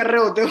एडमिन कर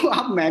रहे होते हो,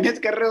 आप मैनेज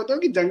कर रहे होते हो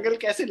कि जंगल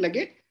कैसे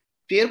लगे।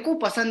 तेरे को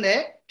पसंद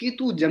है कि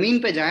तू जमीन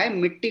पे जाए,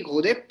 मिट्टी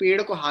खोदे,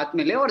 पेड़ को हाथ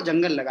में ले और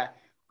जंगल लगाए।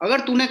 अगर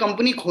तूने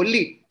कंपनी खोल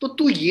ली तो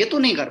तू ये तो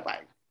नहीं कर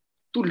पाएगा।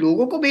 तू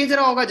लोगों को भेज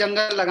रहा होगा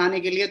जंगल लगाने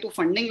के लिए, तू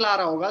फंडिंग ला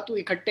रहा होगा, तू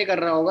इकट्ठे कर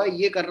रहा होगा,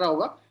 ये कर रहा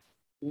होगा।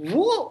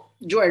 वो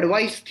जो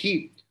एडवाइस थी,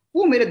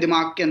 वो मेरे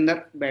दिमाग के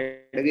अंदर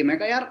बैठ गई। मैं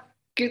कहा यार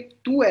कि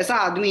तू ऐसा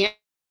आदमी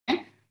है,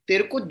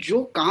 तेरे को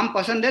जो काम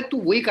पसंद है तू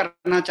वही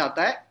करना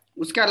चाहता है,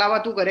 उसके अलावा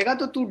तू करेगा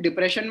तो तू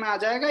डिप्रेशन में आ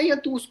जाएगा, या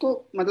तू उसको,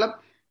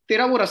 मतलब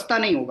तेरा वो रास्ता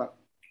नहीं होगा।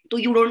 तो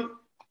you don't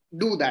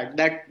do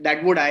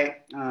that would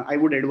I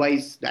would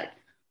advise that.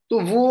 तो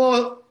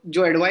वो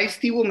जो एडवाइस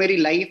थी वो मेरी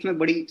लाइफ में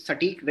बड़ी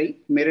सटीक रही।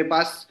 मेरे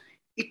पास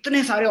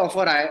इतने सारे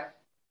ऑफर आए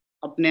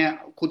अपने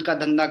खुद का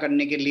धंधा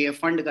करने के लिए,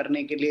 फंड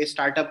करने के लिए,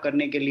 स्टार्टअप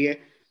करने के लिए।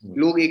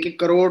 लोग 1-1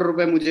 करोड़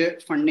रुपए मुझे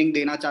फंडिंग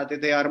देना चाहते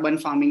थे, अर्बन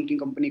फार्मिंग की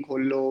कंपनी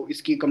खोल लो,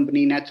 इसकी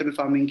कंपनी, नेचुरल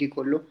फार्मिंग की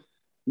खोल लो।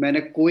 मैंने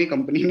कोई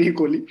कंपनी नहीं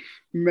खोली,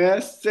 मैं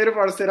सिर्फ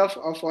और सिर्फ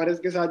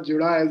फॉरेस्ट के साथ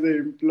जुड़ा एज ए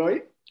एम्प्लॉय,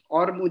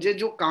 और मुझे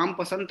जो काम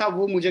पसंद था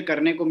वो मुझे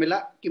करने को मिला,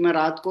 कि मैं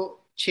रात को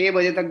 6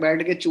 बजे तक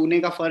बैठ के चूने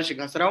का फर्श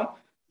घस रहा हूँ,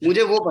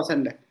 मुझे वो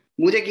पसंद है।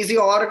 मुझे किसी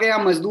और के या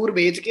मजदूर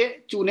भेज के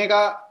चूने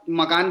का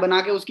मकान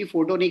बना के उसकी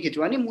फोटो नहीं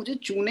खिंचवानी, मुझे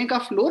चूने का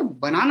फ्लोर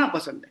बनाना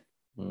पसंद है।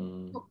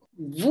 तो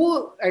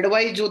वो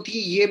एडवाइस जो थी,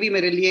 ये भी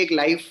मेरे लिए एक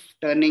लाइफ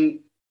टर्निंग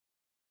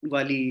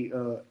वाली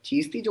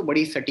चीज थी, जो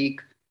बड़ी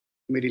सटीक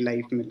मेरी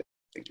लाइफ में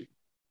लगी।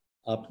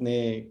 आपने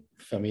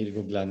समीर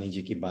गुगलानी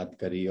जी की बात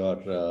करी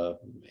और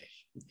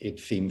it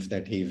seems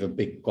that he is a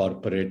big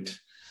corporate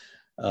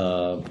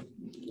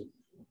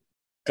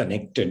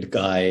connected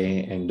guy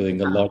and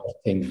doing a lot of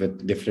things with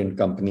different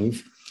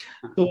companies.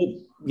 तो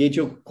ये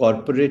जो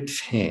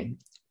कॉर्पोरेट्स हैं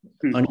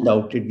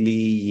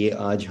अनडाउटेडली ये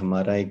आज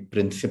हमारा एक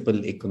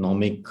प्रिंसिपल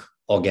इकोनॉमिक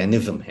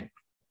ऑर्गेनिज्म है,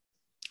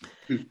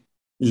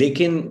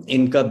 लेकिन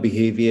इनका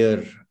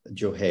बिहेवियर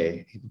जो है,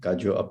 इनका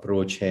जो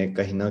अप्रोच है,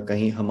 कहीं ना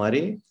कहीं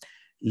हमारे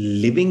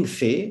लिविंग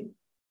से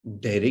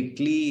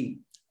डायरेक्टली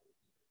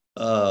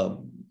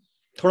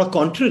थोड़ा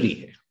कॉन्ट्ररी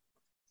है।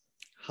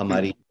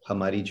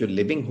 हमारी जो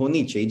लिविंग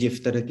होनी चाहिए,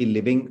 जिस तरह की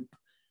लिविंग,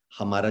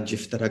 हमारा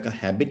जिस तरह का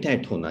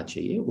हैबिटेट होना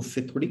चाहिए,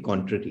 उससे थोड़ी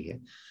कॉन्ट्ररी है।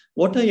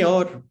 What are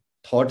your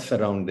thoughts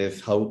around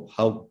this?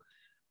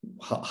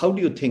 How do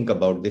you think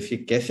about this? ये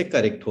कैसे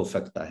करेक्ट हो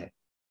सकता है?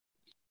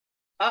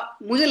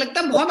 मुझे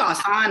लगता है बहुत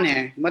आसान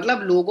है।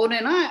 मतलब लोगों ने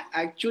ना,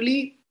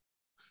 एक्चुअली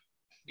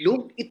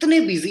लोग इतने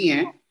बिजी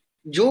हैं,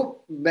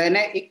 जो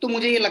मैंने, एक तो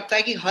मुझे ये लगता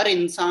है कि हर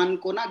इंसान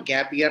को ना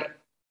गैप ईयर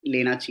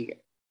लेना चाहिए,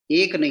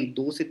 1 नहीं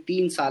 2 से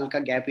 3 साल का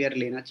गैप ईयर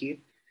लेना चाहिए,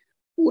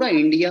 पूरा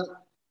इंडिया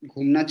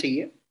घूमना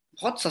चाहिए।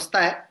 बहुत सस्ता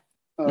है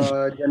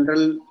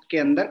जनरल के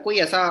अंदर। कोई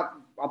ऐसा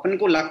अपन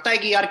को लगता है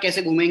कि यार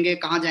कैसे घूमेंगे,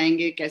 कहाँ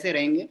जाएंगे, कैसे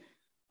रहेंगे,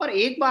 और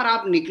एक बार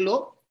आप निकलो,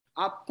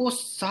 आपको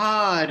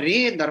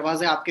सारे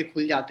दरवाजे आपके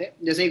खुल जाते हैं।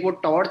 जैसे एक वो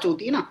टॉर्च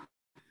होती है ना,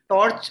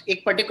 टॉर्च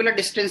एक पर्टिकुलर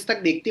डिस्टेंस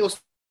तक देखती है,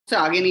 उससे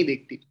आगे नहीं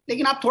देखती,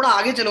 लेकिन आप थोड़ा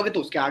आगे चलोगे तो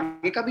उसके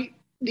आगे का भी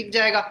दिख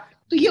जाएगा।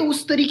 तो ये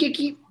उस तरीके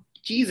की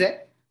चीज है।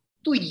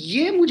 तो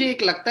ये मुझे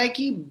एक लगता है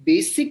कि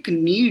बेसिक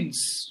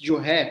नीड्स जो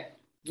है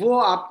वो,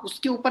 आप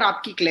उसके ऊपर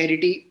आपकी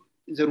क्लैरिटी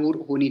जरूर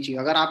होनी चाहिए।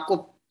 अगर आपको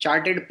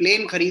चार्टेड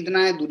प्लेन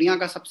खरीदना है, दुनिया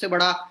का सबसे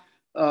बड़ा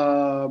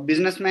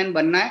बिजनेसमैन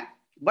बनना है,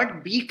 but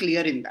B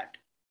clear in that.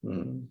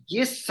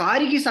 ये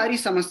सारी की सारी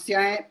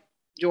समस्याएं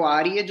जो आ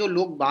रही है, जो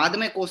लोग बाद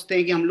में कोसते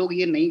हैं कि हम लोग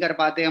ये नहीं कर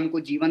पाते, हमको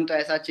जीवन तो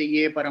ऐसा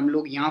चाहिए पर हम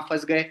लोग यहाँ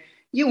फंस गए,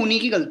 ये उन्हीं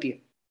की गलती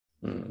है।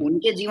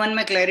 उनके जीवन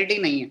में क्लैरिटी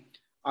नहीं है।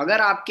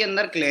 अगर आपके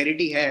अंदर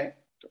क्लैरिटी है,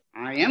 तो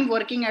I am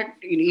working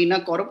at in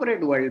a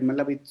corporate world,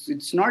 मतलब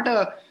इट्स नॉट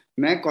अ,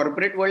 मैं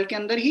कॉर्पोरेट वर्ल्ड के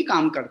अंदर ही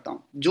काम करता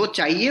हूँ, जो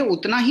चाहिए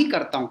उतना ही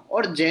करता हूँ,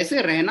 और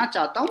जैसे रहना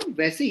चाहता हूँ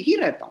वैसे ही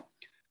रहता हूँ।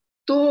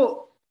 तो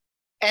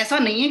ऐसा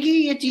नहीं है कि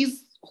ये चीज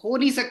हो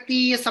नहीं सकती,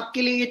 ये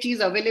सबके लिए ये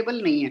चीज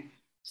अवेलेबल नहीं है,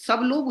 सब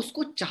लोग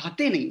उसको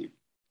चाहते नहीं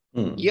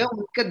है। ये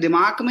उनके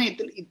दिमाग में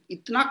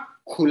इतना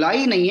खुला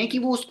ही नहीं है कि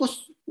वो उसको,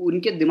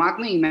 उनके दिमाग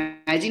में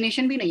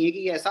इमेजिनेशन भी नहीं है कि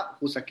ये ऐसा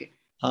हो सके।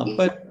 हाँ,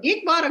 पर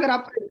एक बार अगर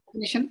आपका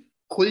इमेजिनेशन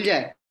खुल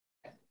जाए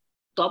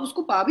तो आप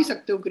उसको पा भी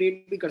सकते हो,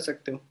 क्रिएट भी कर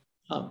सकते हो।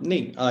 हाँ,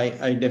 नहीं,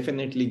 I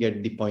definitely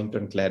get the point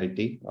on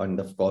clarity, and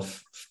of course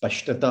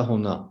स्पष्टता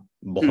होना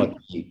बहुत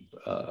ही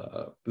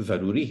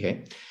जरूरी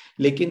है।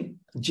 लेकिन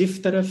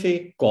जिस तरह से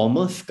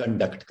कॉमर्स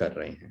कंडक्ट कर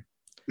रहे हैं,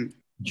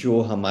 जो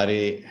हमारे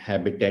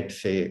हैबिटेट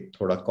से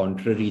थोड़ा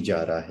कॉन्ट्ररी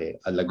जा रहा है,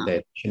 अलग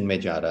डायरेक्शन में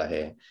जा रहा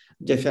है,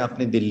 जैसे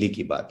आपने दिल्ली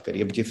की बात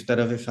करी, अब जिस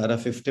तरह से सारा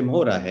सिस्टम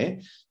हो रहा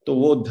है, तो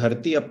वो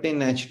धरती अपने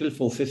नेचुरल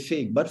फोर्सेस से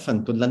एक बार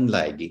संतुलन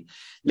लाएगी।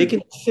 लेकिन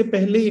उससे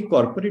पहले ये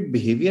कॉर्पोरेट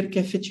बिहेवियर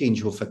कैसे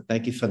चेंज हो सकता है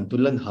कि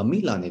संतुलन हम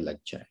ही लाने लग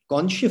जाए,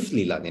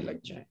 कॉन्शियसली लाने लग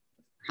जाए?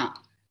 हाँ,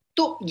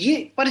 तो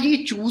ये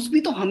चूज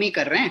भी तो हम ही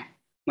कर रहे हैं।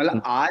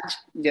 मतलब आज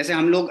जैसे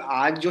हम लोग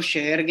आज जो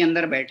शहर के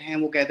अंदर बैठे हैं,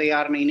 वो कहते हैं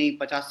यार नहीं नहीं,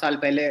 50 साल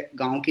पहले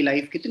गांव की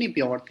लाइफ कितनी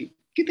प्योर थी,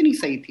 कितनी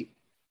सही थी।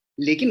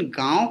 लेकिन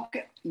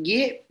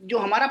ये जो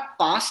हमारा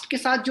पास्ट के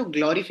साथ जो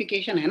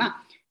ग्लोरिफिकेशन है ना,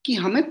 कि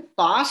हमें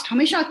पास्ट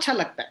हमेशा अच्छा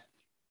लगता है।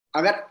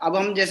 अगर अब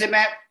हम, जैसे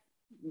मैं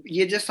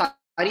ये जो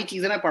सारी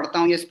चीजें मैं पढ़ता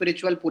हूँ, ये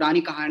स्पिरिचुअल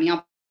पुरानी कहानियां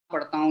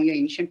पढ़ता हूँ, या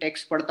एंशिएंट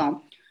टेक्स्ट पढ़ता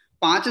हूँ,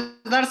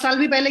 5000 साल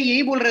भी पहले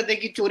यही बोल रहे थे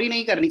कि चोरी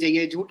नहीं करनी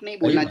चाहिए, झूठ नहीं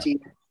बोलना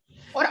चाहिए,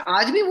 और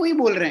आज भी वही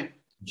बोल रहे हैं।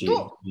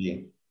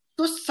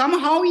 तो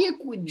समहाउ ये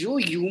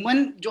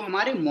जो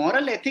हमारे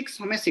मॉरल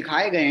एथिक्स हमें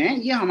सिखाए गए हैं,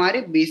 ये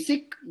हमारे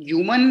बेसिक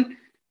ह्यूमन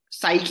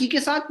साइकी के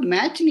साथ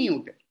मैच नहीं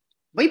होते।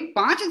 भाई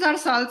 5000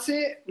 साल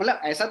से,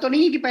 मतलब ऐसा तो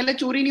नहीं है कि पहले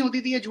चोरी नहीं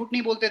होती थी या झूठ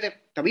नहीं बोलते थे,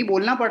 तभी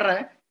बोलना पड़ रहा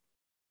है।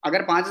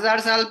 अगर 5000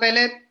 साल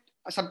पहले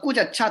सब कुछ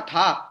अच्छा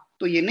था,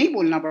 तो ये नहीं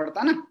बोलना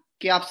पड़ता ना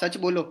कि आप सच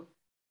बोलो।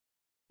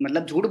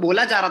 मतलब झूठ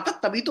बोला जा रहा था,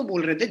 तभी तो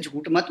बोल रहे थे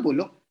झूठ मत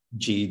बोलो।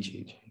 जी जी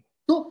जी।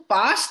 तो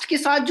पास्ट के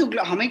साथ जो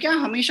हमें क्या,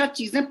 हमेशा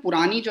चीजें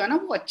पुरानी जो है ना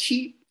वो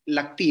अच्छी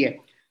लगती है,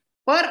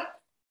 पर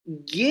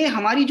ये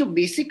हमारी जो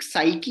बेसिक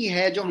साइकी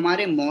है, जो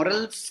हमारे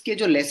मॉरल्स के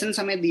जो लेसन्स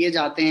हमें दिए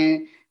जाते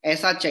हैं,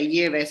 ऐसा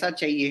चाहिए वैसा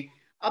चाहिए।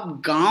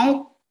 अब गांव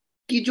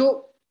की जो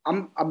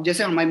अब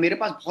जैसे हमारे, मेरे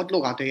पास बहुत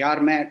लोग आते हैं, यार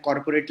मैं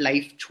कॉर्पोरेट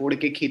लाइफ छोड़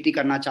के खेती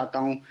करना चाहता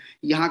हूँ,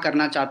 यहाँ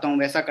करना चाहता हूँ,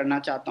 वैसा करना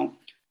चाहता हूँ।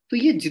 तो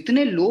ये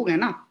जितने लोग हैं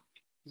ना,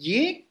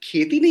 ये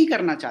खेती नहीं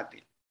करना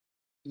चाहते,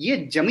 ये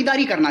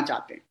जमींदारी करना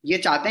चाहते हैं। ये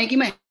चाहते हैं कि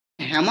मैं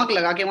हैमक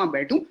लगा के वहां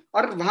बैठूं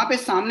और वहां पे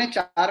सामने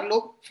 4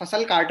 लोग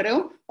फसल काट रहे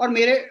हो और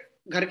मेरे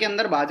घर के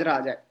अंदर बाजरा आ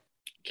जाए।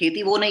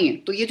 खेती वो नहीं है।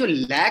 तो ये जो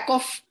लैक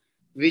ऑफ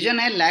विजन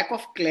है, लैक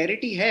ऑफ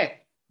क्लैरिटी है,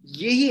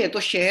 यही है। तो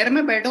शहर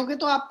में बैठोगे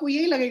तो आपको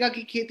यही लगेगा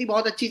कि खेती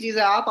बहुत अच्छी चीज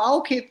है, आप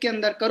आओ खेत के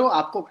अंदर करो,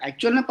 आपको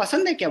एक्चुअल में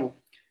पसंद है क्या वो?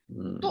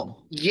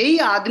 तो यही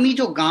आदमी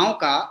जो गांव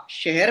का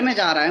शहर में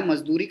जा रहा है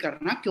मजदूरी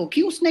करना,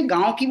 क्योंकि उसने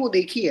गांव की वो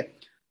देखी है,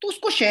 तो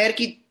उसको शहर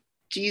की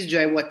चीज जो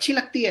है वो अच्छी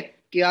लगती है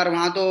कि यार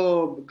वहां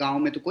तो गांव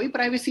में तो कोई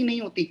प्राइवेसी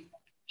नहीं होती।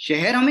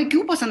 शहर हमें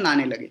क्यों पसंद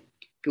आने लगे?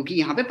 क्योंकि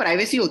यहाँ पे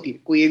प्राइवेसी होती है,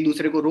 कोई एक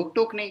दूसरे को रोक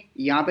टोक नहीं।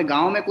 यहाँ पे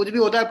गांव में कुछ भी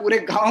होता है पूरे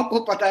गांव को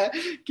पता है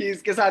कि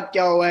इसके साथ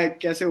क्या हुआ है,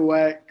 कैसे हुआ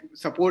है,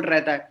 सपोर्ट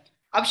रहता है।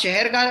 अब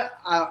शहर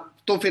का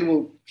तो फिर वो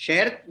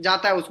शहर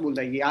जाता है, उस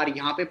बोलता है यार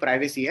यहाँ पे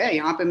प्राइवेसी है,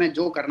 यहाँ पे मैं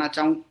जो करना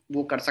चाहूँ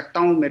वो कर सकता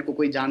हूँ, मेरे को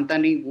कोई जानता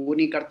नहीं, वो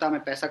नहीं करता,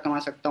 मैं पैसा कमा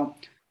सकता हूँ।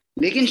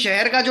 लेकिन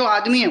शहर का जो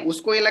आदमी है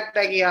उसको ये लगता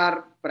है कि यार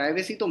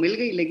प्राइवेसी तो मिल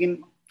गई, लेकिन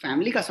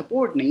फैमिली का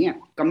सपोर्ट नहीं है,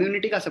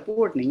 कम्युनिटी का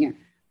सपोर्ट नहीं है,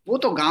 वो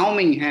तो गांव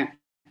में ही है।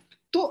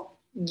 तो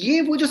ये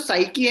वो जो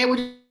साइकी है, वो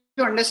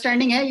जो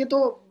अंडरस्टैंडिंग है, ये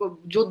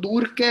तो जो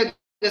दूर के,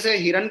 जैसे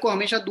हिरन को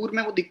हमेशा दूर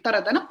में वो दिखता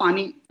रहता है ना,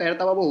 पानी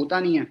तैरता हुआ, वो होता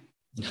नहीं है।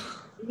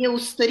 ये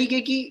उस तरीके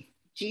की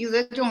चीज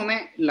है जो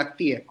हमें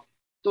लगती है।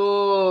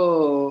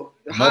 तो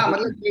हाँ,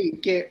 मतलब ये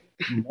कि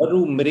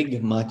मरु मृग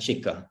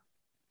माचिका।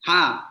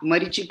 हाँ,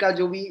 मरीचिका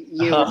जो भी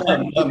ये हाँ, होता है,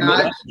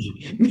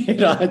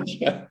 मिराज।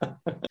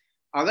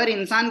 अगर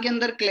इंसान के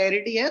अंदर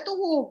क्लैरिटी है तो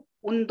वो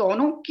उन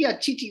दोनों की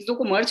अच्छी चीजों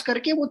को मर्ज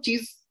करके वो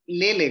चीज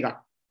ले लेगा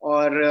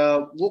और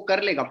वो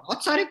कर लेगा।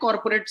 बहुत सारे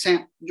कॉरपोरेट्स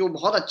हैं जो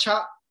बहुत अच्छा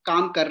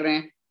काम कर रहे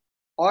हैं।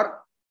 और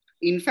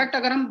इनफैक्ट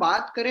अगर हम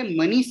बात करें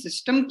मनी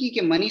सिस्टम की,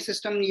 कि मनी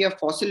सिस्टम या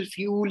फॉसिल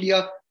फ्यूल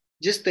या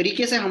जिस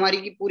तरीके से हमारी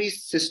की पूरी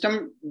सिस्टम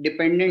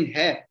डिपेंडेंट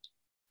है,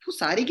 वो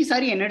सारी की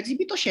सारी एनर्जी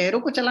भी तो शहरों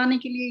को चलाने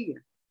के लिए ही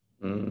है।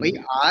 भाई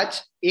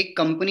आज एक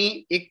कंपनी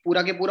एक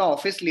पूरा के पूरा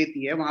ऑफिस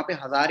लेती है, वहां पे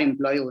 1000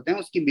 एम्प्लॉय होते हैं,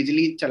 उसकी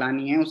बिजली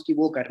चलानी है, उसकी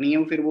वो करनी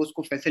है, फिर वो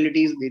उसको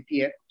फैसिलिटीज देती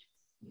है,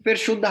 फिर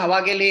शुद्ध हवा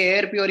के लिए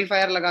एयर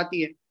प्योरीफायर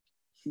लगाती है।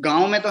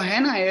 गांव में तो है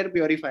ना एयर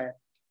प्योरीफायर।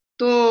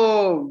 तो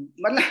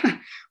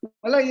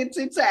मतलब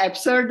इट्स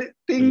एब्सर्ड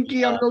थिंग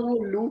कि हम लोग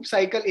वो लूप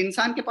साइकिल,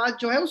 इंसान के पास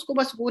जो है उसको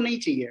बस वो नहीं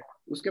चाहिए।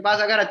 उसके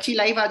पास अगर अच्छी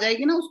लाइफ आ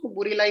जाएगी ना, उसको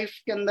बुरी लाइफ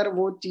के अंदर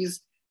वो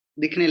चीज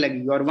दिखने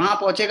लगेगी, और वहां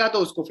पहुंचेगा तो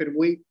उसको फिर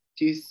वही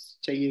चीज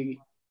चाहिएगी।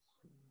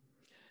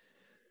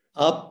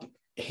 आप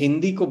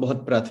हिंदी को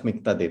बहुत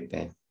प्राथमिकता देते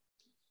हैं?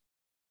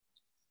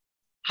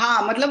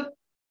 हाँ, मतलब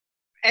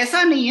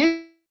ऐसा नहीं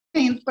है,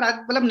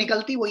 मतलब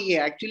निकलती वही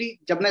है एक्चुअली।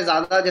 जब मैं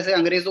ज्यादा जैसे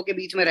अंग्रेजों के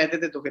बीच में रहते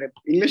थे तो फिर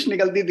इंग्लिश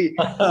निकलती थी।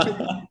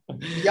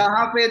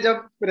 यहाँ पे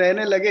जब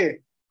रहने लगे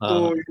तो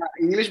हाँ।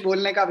 इंग्लिश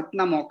बोलने का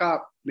इतना मौका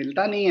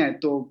मिलता नहीं है,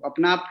 तो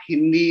अपना आप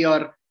हिंदी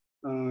और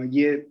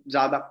ये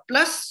ज्यादा।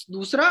 प्लस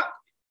दूसरा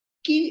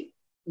कि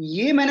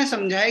ये मैंने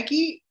समझा है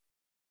कि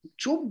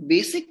जो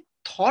बेसिक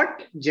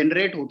थॉट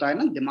जनरेट होता है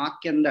ना दिमाग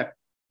के अंदर,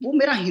 वो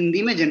मेरा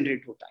हिंदी में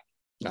जनरेट होता है।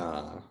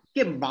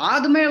 के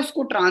बाद में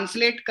उसको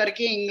ट्रांसलेट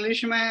करके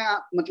इंग्लिश में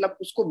मतलब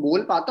उसको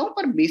बोल पाता हूँ,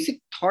 पर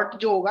बेसिक थॉट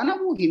जो होगा ना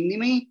वो हिंदी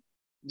में ही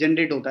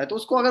जनरेट होता है। तो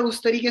उसको अगर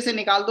उस तरीके से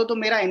निकाल दो तो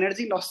मेरा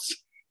एनर्जी लॉस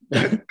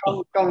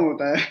कम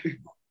होता है।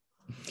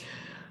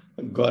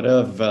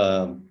 गौरव,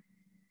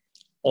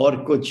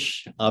 और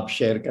कुछ आप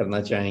शेयर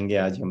करना चाहेंगे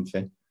आज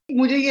हमसे?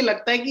 मुझे ये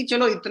लगता है कि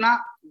चलो इतना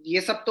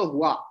ये सब तो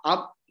हुआ,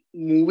 अब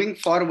मूविंग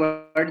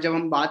फॉरवर्ड जब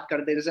हम बात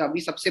करते हैं, जैसे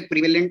अभी सबसे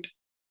प्रिवेलेंट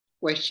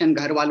क्वेश्चन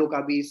घर वालों का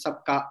भी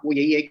सबका वो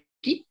यही है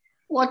कि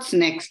व्हाट्स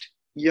नेक्स्ट।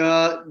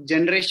 या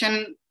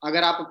जनरेशन,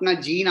 अगर आप अपना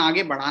जीन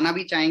आगे बढ़ाना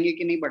भी चाहेंगे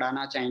कि नहीं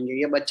बढ़ाना चाहेंगे,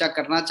 या बच्चा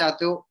करना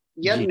चाहते हो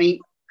या नहीं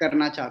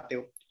करना चाहते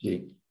हो। जी।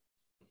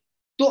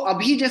 तो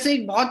अभी जैसे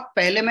एक बहुत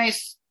पहले मैं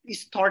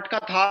इस थॉट का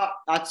था,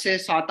 आज से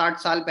 7-8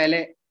 साल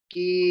पहले,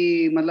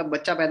 कि मतलब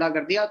बच्चा पैदा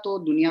कर दिया तो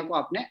दुनिया को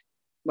आपने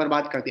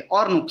बर्बाद कर दिया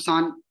और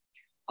नुकसान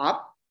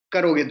आप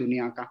करोगे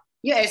दुनिया का।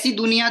 ये ऐसी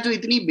दुनिया जो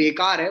इतनी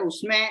बेकार है,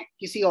 उसमें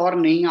किसी और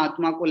नई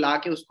आत्मा को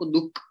लाके उसको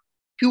दुख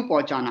क्यों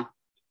पहुंचाना।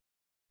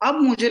 अब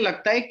मुझे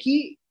लगता है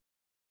कि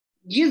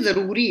ये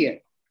जरूरी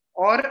है।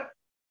 और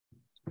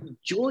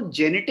जो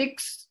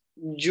जेनेटिक्स,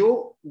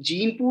 जो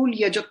जीन पूल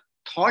या जो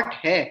थॉट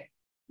है,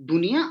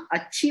 दुनिया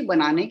अच्छी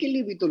बनाने के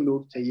लिए भी तो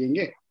लोग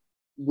चाहिएंगे।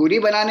 बुरी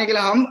बनाने के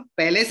लिए हम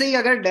पहले से ही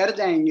अगर डर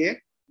जाएंगे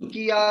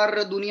कि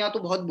यार दुनिया तो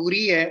बहुत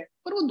बुरी है,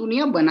 पर वो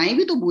दुनिया बनाई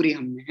भी तो बुरी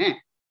हमने है,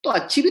 तो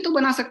अच्छी भी तो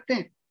बना सकते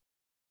हैं।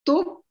 तो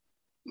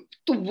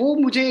वो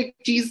मुझे एक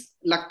चीज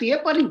लगती है।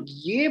 पर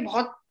ये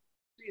बहुत,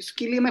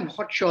 इसके लिए मैं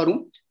बहुत श्योर हूं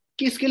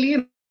कि इसके लिए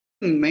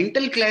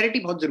मेंटल क्लैरिटी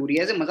बहुत जरूरी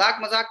है। ऐसे मजाक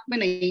मजाक में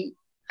नहीं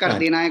कर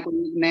देना है,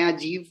 कोई नया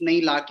जीव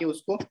नहीं लाके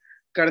उसको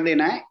कर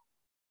देना है।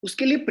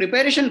 उसके लिए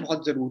प्रिपरेशन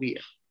बहुत जरूरी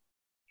है।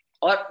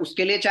 और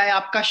उसके लिए चाहे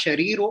आपका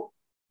शरीर हो,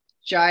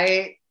 चाहे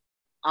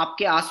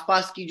आपके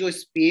आसपास की जो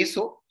स्पेस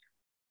हो,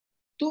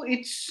 तो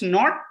इट्स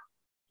नॉट,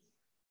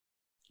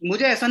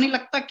 मुझे ऐसा नहीं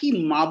लगता कि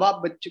माँ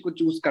बाप बच्चे को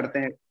चूज करते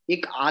हैं।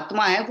 एक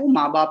आत्मा है, वो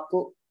माँ बाप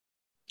को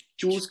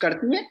चूज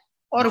करती है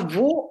और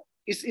वो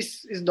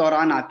इस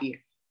दौरान आती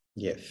है।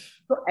 यस।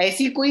 तो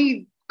ऐसी कोई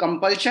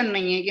कंपल्शन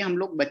नहीं है कि हम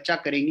लोग बच्चा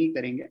करेंगे ही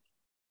करेंगे,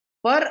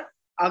 पर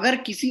अगर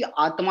किसी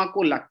आत्मा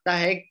को लगता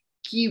है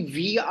कि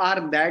we are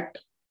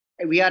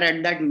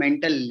at that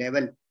mental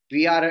level,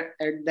 we are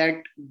at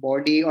that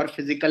body और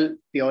फिजिकल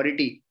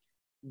प्योरिटी,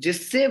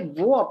 जिससे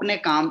वो अपने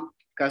काम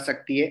कर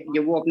सकती है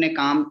या वो अपने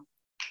काम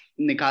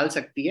निकाल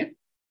सकती है,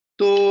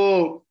 तो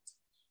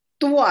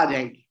वो आ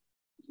जाएगी।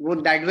 वो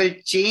that will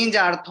change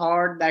our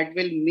thought, that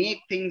will make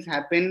things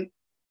happen.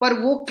 पर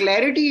वो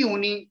क्लैरिटी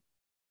होनी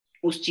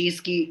उस चीज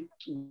की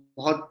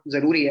बहुत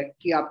जरूरी है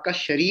कि आपका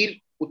शरीर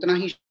उतना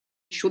ही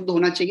शुद्ध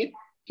होना चाहिए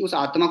कि उस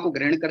आत्मा को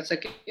ग्रहण कर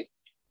सके,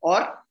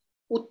 और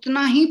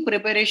उतना ही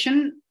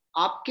प्रिपरेशन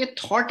आपके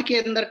थॉट के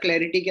अंदर,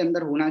 क्लैरिटी के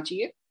अंदर होना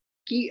चाहिए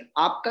कि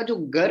आपका जो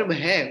गर्भ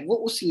है वो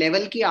उस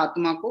लेवल की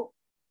आत्मा को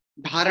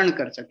धारण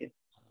कर सके।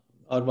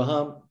 और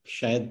वहां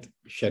शायद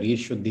शरीर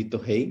शुद्धि तो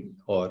है ही,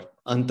 और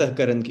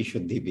अंतःकरण की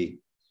शुद्धि भी।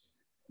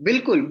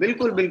 बिल्कुल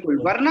बिल्कुल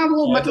बिल्कुल, वरना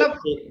वो मतलब,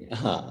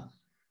 हाँ,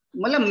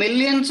 मतलब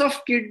millions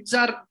of kids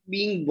are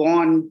being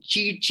born,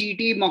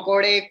 चींटी,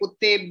 मकोड़े,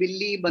 कुत्ते,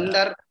 बिल्ली,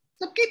 बंदर,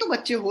 सबके तो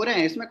बच्चे हो रहे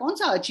हैं। इसमें कौन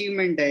सा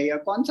अचीवमेंट है या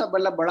कौन सा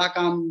मतलब बड़ा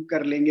काम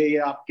कर लेंगे ये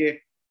आपके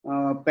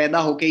पैदा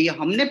होके, या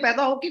हमने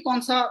पैदा होके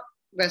कौन सा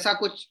वैसा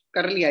कुछ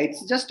कर लिया।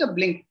 It's just a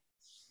blink.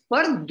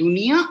 पर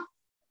दुनिया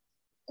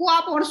को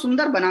आप और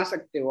सुंदर बना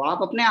सकते हो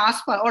आप अपने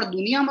आसपास। और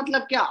दुनिया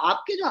मतलब क्या,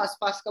 आपके जो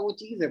आसपास का वो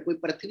चीज है। कोई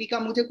पृथ्वी का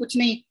मुझे कुछ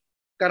नहीं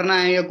करना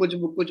है, या कुछ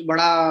कुछ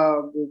बड़ा,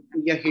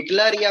 या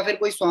हिटलर या फिर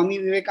कोई स्वामी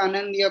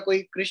विवेकानंद या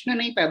कोई कृष्ण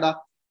नहीं पैदा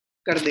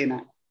कर देना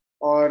है।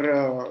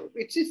 और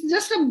it's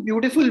just a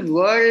beautiful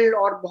world,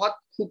 और बहुत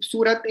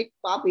खूबसूरत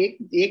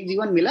एक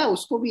जीवन मिला,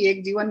 उसको भी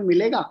एक जीवन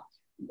मिलेगा।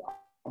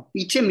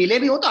 पीछे मिले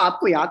भी हो तो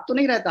आपको याद तो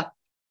नहीं रहता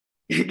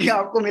कि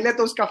आपको मिले,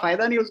 तो उसका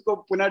फायदा नहीं उसको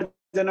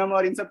पुनर्जन्म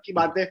और इन सब की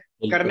बातें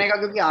करने का,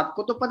 क्योंकि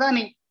आपको तो पता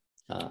नहीं।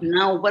 हाँ।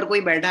 ना ऊपर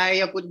कोई बैठा है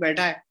या कुछ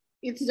बैठा है।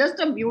 It's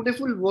just a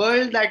beautiful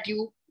world that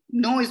you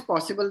know is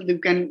possible, you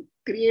can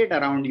create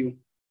around you.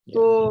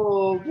 तो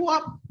वो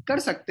आप कर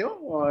सकते हो,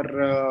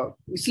 और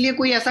इसलिए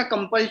कोई ऐसा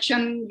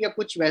कंपल्शन या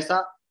कुछ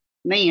वैसा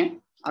नहीं है।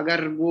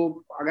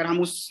 अगर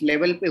हम उस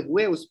लेवल पे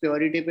हुए, उस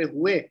प्योरिटी पे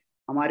हुए,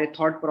 हमारे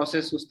थॉट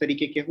प्रोसेस उस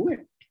तरीके के हुए,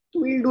 तो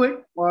वील डू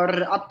इट।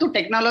 और अब तो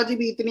टेक्नोलॉजी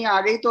भी इतनी आ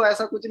गई, तो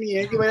ऐसा कुछ नहीं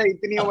है कि भाई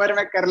इतनी उम्र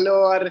में कर लो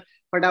और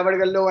फटाफट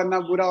कर लो, वरना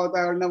बुरा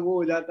होता है, वरना वो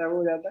हो जाता है, वो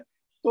हो जाता है।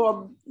 तो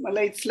अब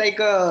मतलब इट्स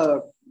लाइक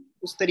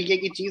उस तरीके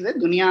की चीज है।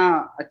 दुनिया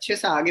अच्छे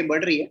से आगे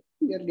बढ़ रही है,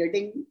 we are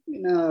getting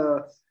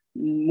in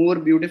more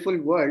beautiful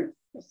world.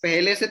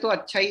 पहले से तो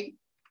अच्छा ही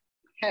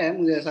है,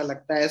 मुझे ऐसा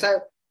लगता है। ऐसा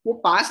वो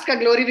पास्ट का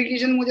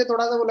ग्लोरिफिकेशन मुझे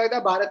थोड़ा सा वो लगता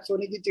है, भारत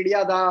सोने की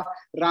चिड़िया था,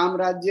 राम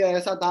राज्य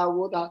ऐसा था,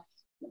 वो था।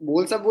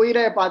 बोल सब वही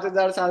रहे,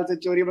 5,000 साल से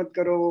चोरी मत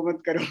करो, वो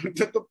मत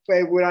करो। तो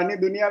पुरानी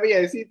दुनिया भी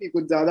ऐसी थी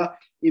कुछ ज्यादा।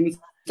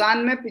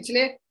 इंसान में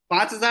पिछले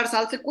 5,000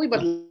 साल से कोई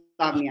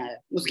बदलाव नहीं आया,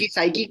 उसकी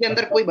साइकी के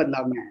अंदर कोई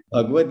बदलाव नहीं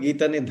आया। भगवत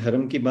गीता ने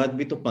धर्म की बात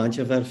भी तो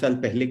 5,000 साल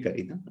पहले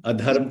करी ना।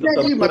 अधर्म तो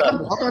Exactly,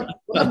 तब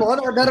मतलब बहुत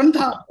अधर्म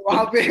था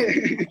वहां पे।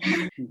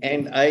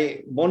 And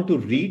I want to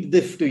read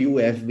this to you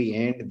as we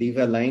end. These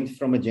are lines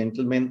from a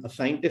gentleman, a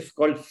scientist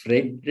called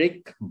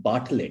Frederick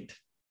Bartlett.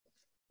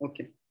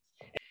 Okay.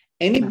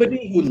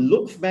 Anybody who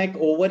looks back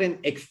over an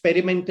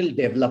experimental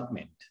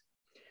development,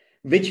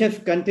 which has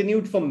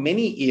continued for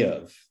many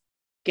years,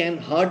 can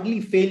hardly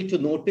fail to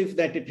notice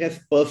that it has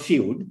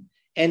pursued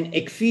an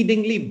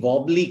exceedingly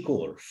wobbly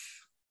course.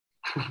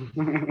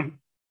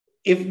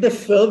 If the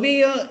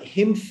surveyor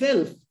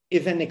himself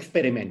is an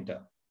experimenter,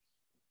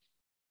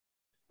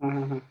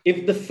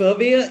 if the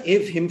surveyor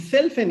is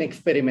himself an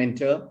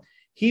experimenter,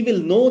 he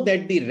will know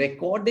that the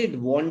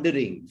recorded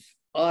wanderings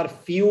are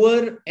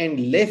fewer and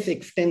less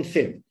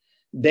extensive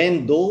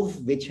than those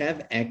which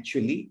have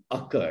actually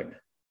occurred.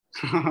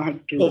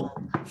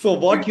 So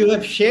what you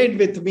have shared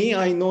with me,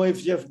 I know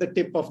it's just the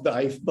tip of the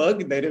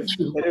iceberg. There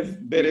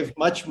is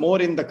much more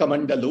in the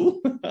Kamandalu.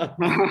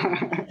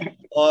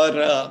 और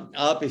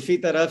आप इसी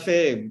तरह से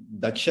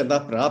दक्षता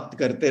प्राप्त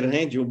करते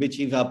रहें, जो भी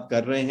चीज आप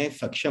कर रहे हैं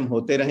सक्षम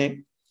होते रहें।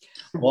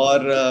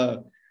 और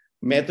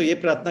मैं तो ये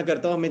प्रार्थना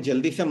करता हूँ हमें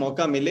जल्दी से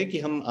मौका मिले कि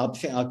हम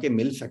आपसे आके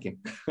मिल सकें।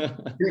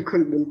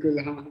 बिल्कुल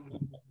बिल्कुल,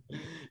 हाँ।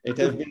 It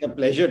has been a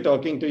pleasure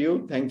talking to you.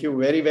 Thank you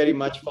very, very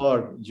much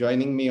for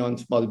joining me on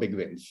Small Big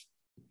Wins.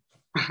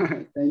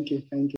 Thank you.